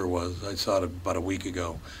reporter was. I saw it about a week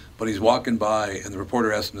ago. But he's walking by, and the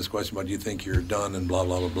reporter asked him this question about, do you think you're done, and blah,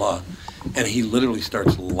 blah, blah, blah. And he literally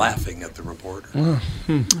starts laughing at the reporter,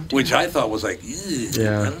 which I thought was like, I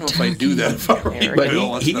don't know if I do that if I were you, But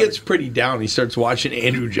Bill. he gets pretty down. He starts watching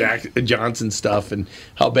Andrew Johnson stuff and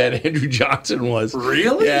how bad Andrew Johnson was.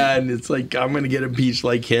 Really? Yeah, and it's like, I'm going to get impeached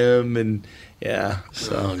like him. And yeah,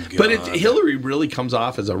 so. Oh, But God. Hillary really comes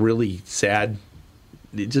off as a really sad.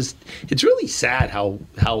 It's really sad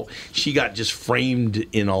how she got just framed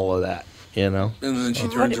in all of that. And then she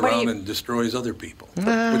turns What do around you- and destroys other people. What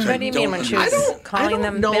do you mean when she was calling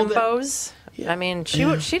them bimbos? I mean, she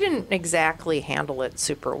didn't exactly handle it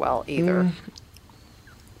super well either.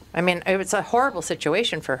 I mean, it was a horrible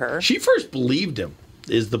situation for her. She first believed him.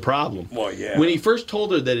 Is the problem? Well, yeah. When he first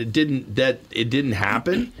told her that it didn't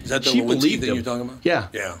happen, Is that the she Lewinsky believed thing him. you're talking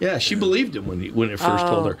about? Yeah. She believed him when it first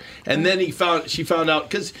told her, and then she found out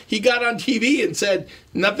because he got on TV and said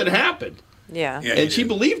nothing happened. Yeah. And she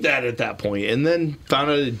believed that at that point, and then found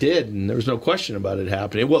out it did, and there was no question about it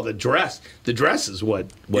happening. Well, the dress is what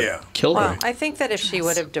killed Well, her. I think that if she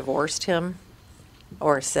would have divorced him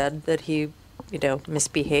or said that he,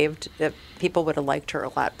 misbehaved, that people would have liked her a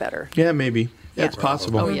lot better. Yeah, maybe. It's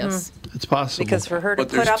possible. Oh, yes. It's possible. Because for her to But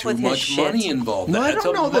put there's up too with his much shit. money involved. No, I That's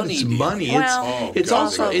don't a know that money it's deal. money. Well, it's God,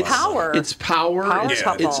 also it's power. It's power. Power It's,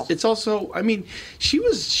 couple. it's also. I mean, she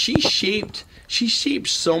shaped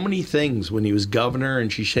so many things when he was governor,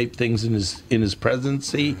 and she shaped things in his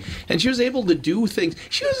presidency, and she was able to do things.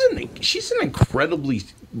 She's an incredibly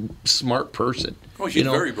smart person. Oh, she's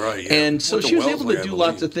very bright. Yeah. And so Went to she was able Wellesley, to I do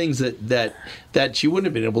lots believe. of things that she wouldn't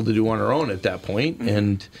have been able to do on her own at that point.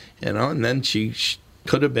 And and then she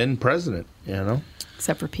could have been president.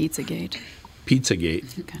 Except for Pizzagate.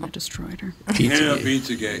 Pizzagate. Who kind of destroyed her. Yeah,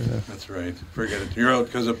 Pizzagate. That's right. Forget it. You're out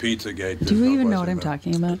because of Pizzagate. Do you even know what I'm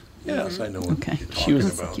talking about? Yes, I know what Okay. you're She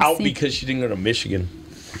was talking about. out because she didn't go to Michigan.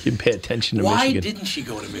 She didn't pay attention to Why Michigan. didn't she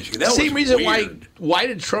go to Michigan? That Same was reason weird. why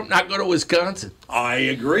did Trump not go to Wisconsin? I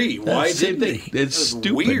agree. Why That's the same didn't thing. he? It's That was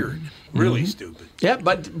stupid. Weird. Really stupid. Yeah,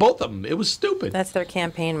 but both of them. It was stupid. That's their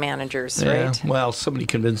campaign managers, Yeah, right? well, somebody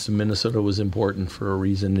convinced him Minnesota was important for a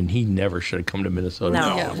reason, and he never should have come to Minnesota.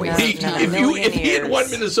 No, Yeah, wait, If he had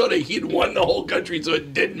won Minnesota, he'd won the whole country, so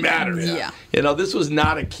it didn't matter. Yeah. This was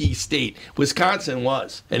not a key state. Wisconsin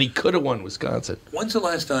was, and he could have won Wisconsin. When's the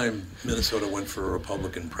last time Minnesota went for a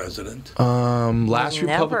Republican president? Last Never.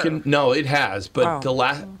 Republican, no, it has, but Oh.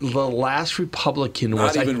 the last Republican Not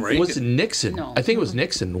was even Reagan. was Nixon. No. I think it was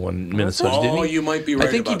Nixon won Minnesota, Oh, didn't he? you might be right.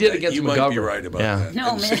 I think about he did that. against you McGovern. might be right about yeah. that.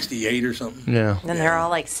 No, In man. '68 or something. Yeah. And they're all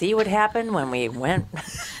like, see what happened when we went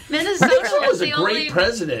Minnesota Nixon was the a great only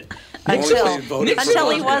president. until voted for until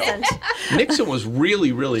he Trump. wasn't. Nixon was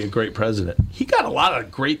really, really a great president. He got a lot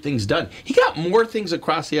of great things done. He got more things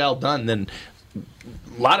across the aisle done than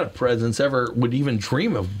a lot of presidents ever would even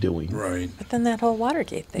dream of doing. Right. But then that whole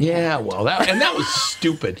Watergate thing. Yeah, well, that was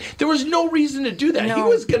stupid. There was no reason to do that. He No.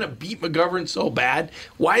 was going to beat McGovern so bad.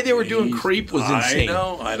 Why they were doing creep was insane. I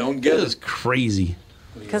know. I don't It get was it. crazy.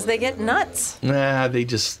 Because they get nuts. Nah,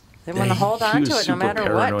 They want to hold on to it no matter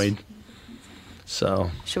paranoid. what.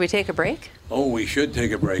 So. Should we take a break? Oh, we should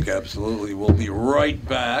take a break. Absolutely. We'll be right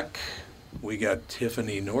back. We got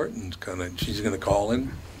Tiffany Norton she's gonna call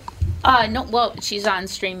in. No, well, she's on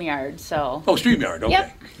StreamYard, so. Oh, StreamYard. Okay.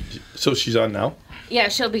 Yep. So she's on now? Yeah,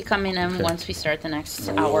 she'll be coming in once we start the next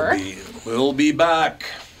hour. We'll be back.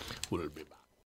 We'll be back.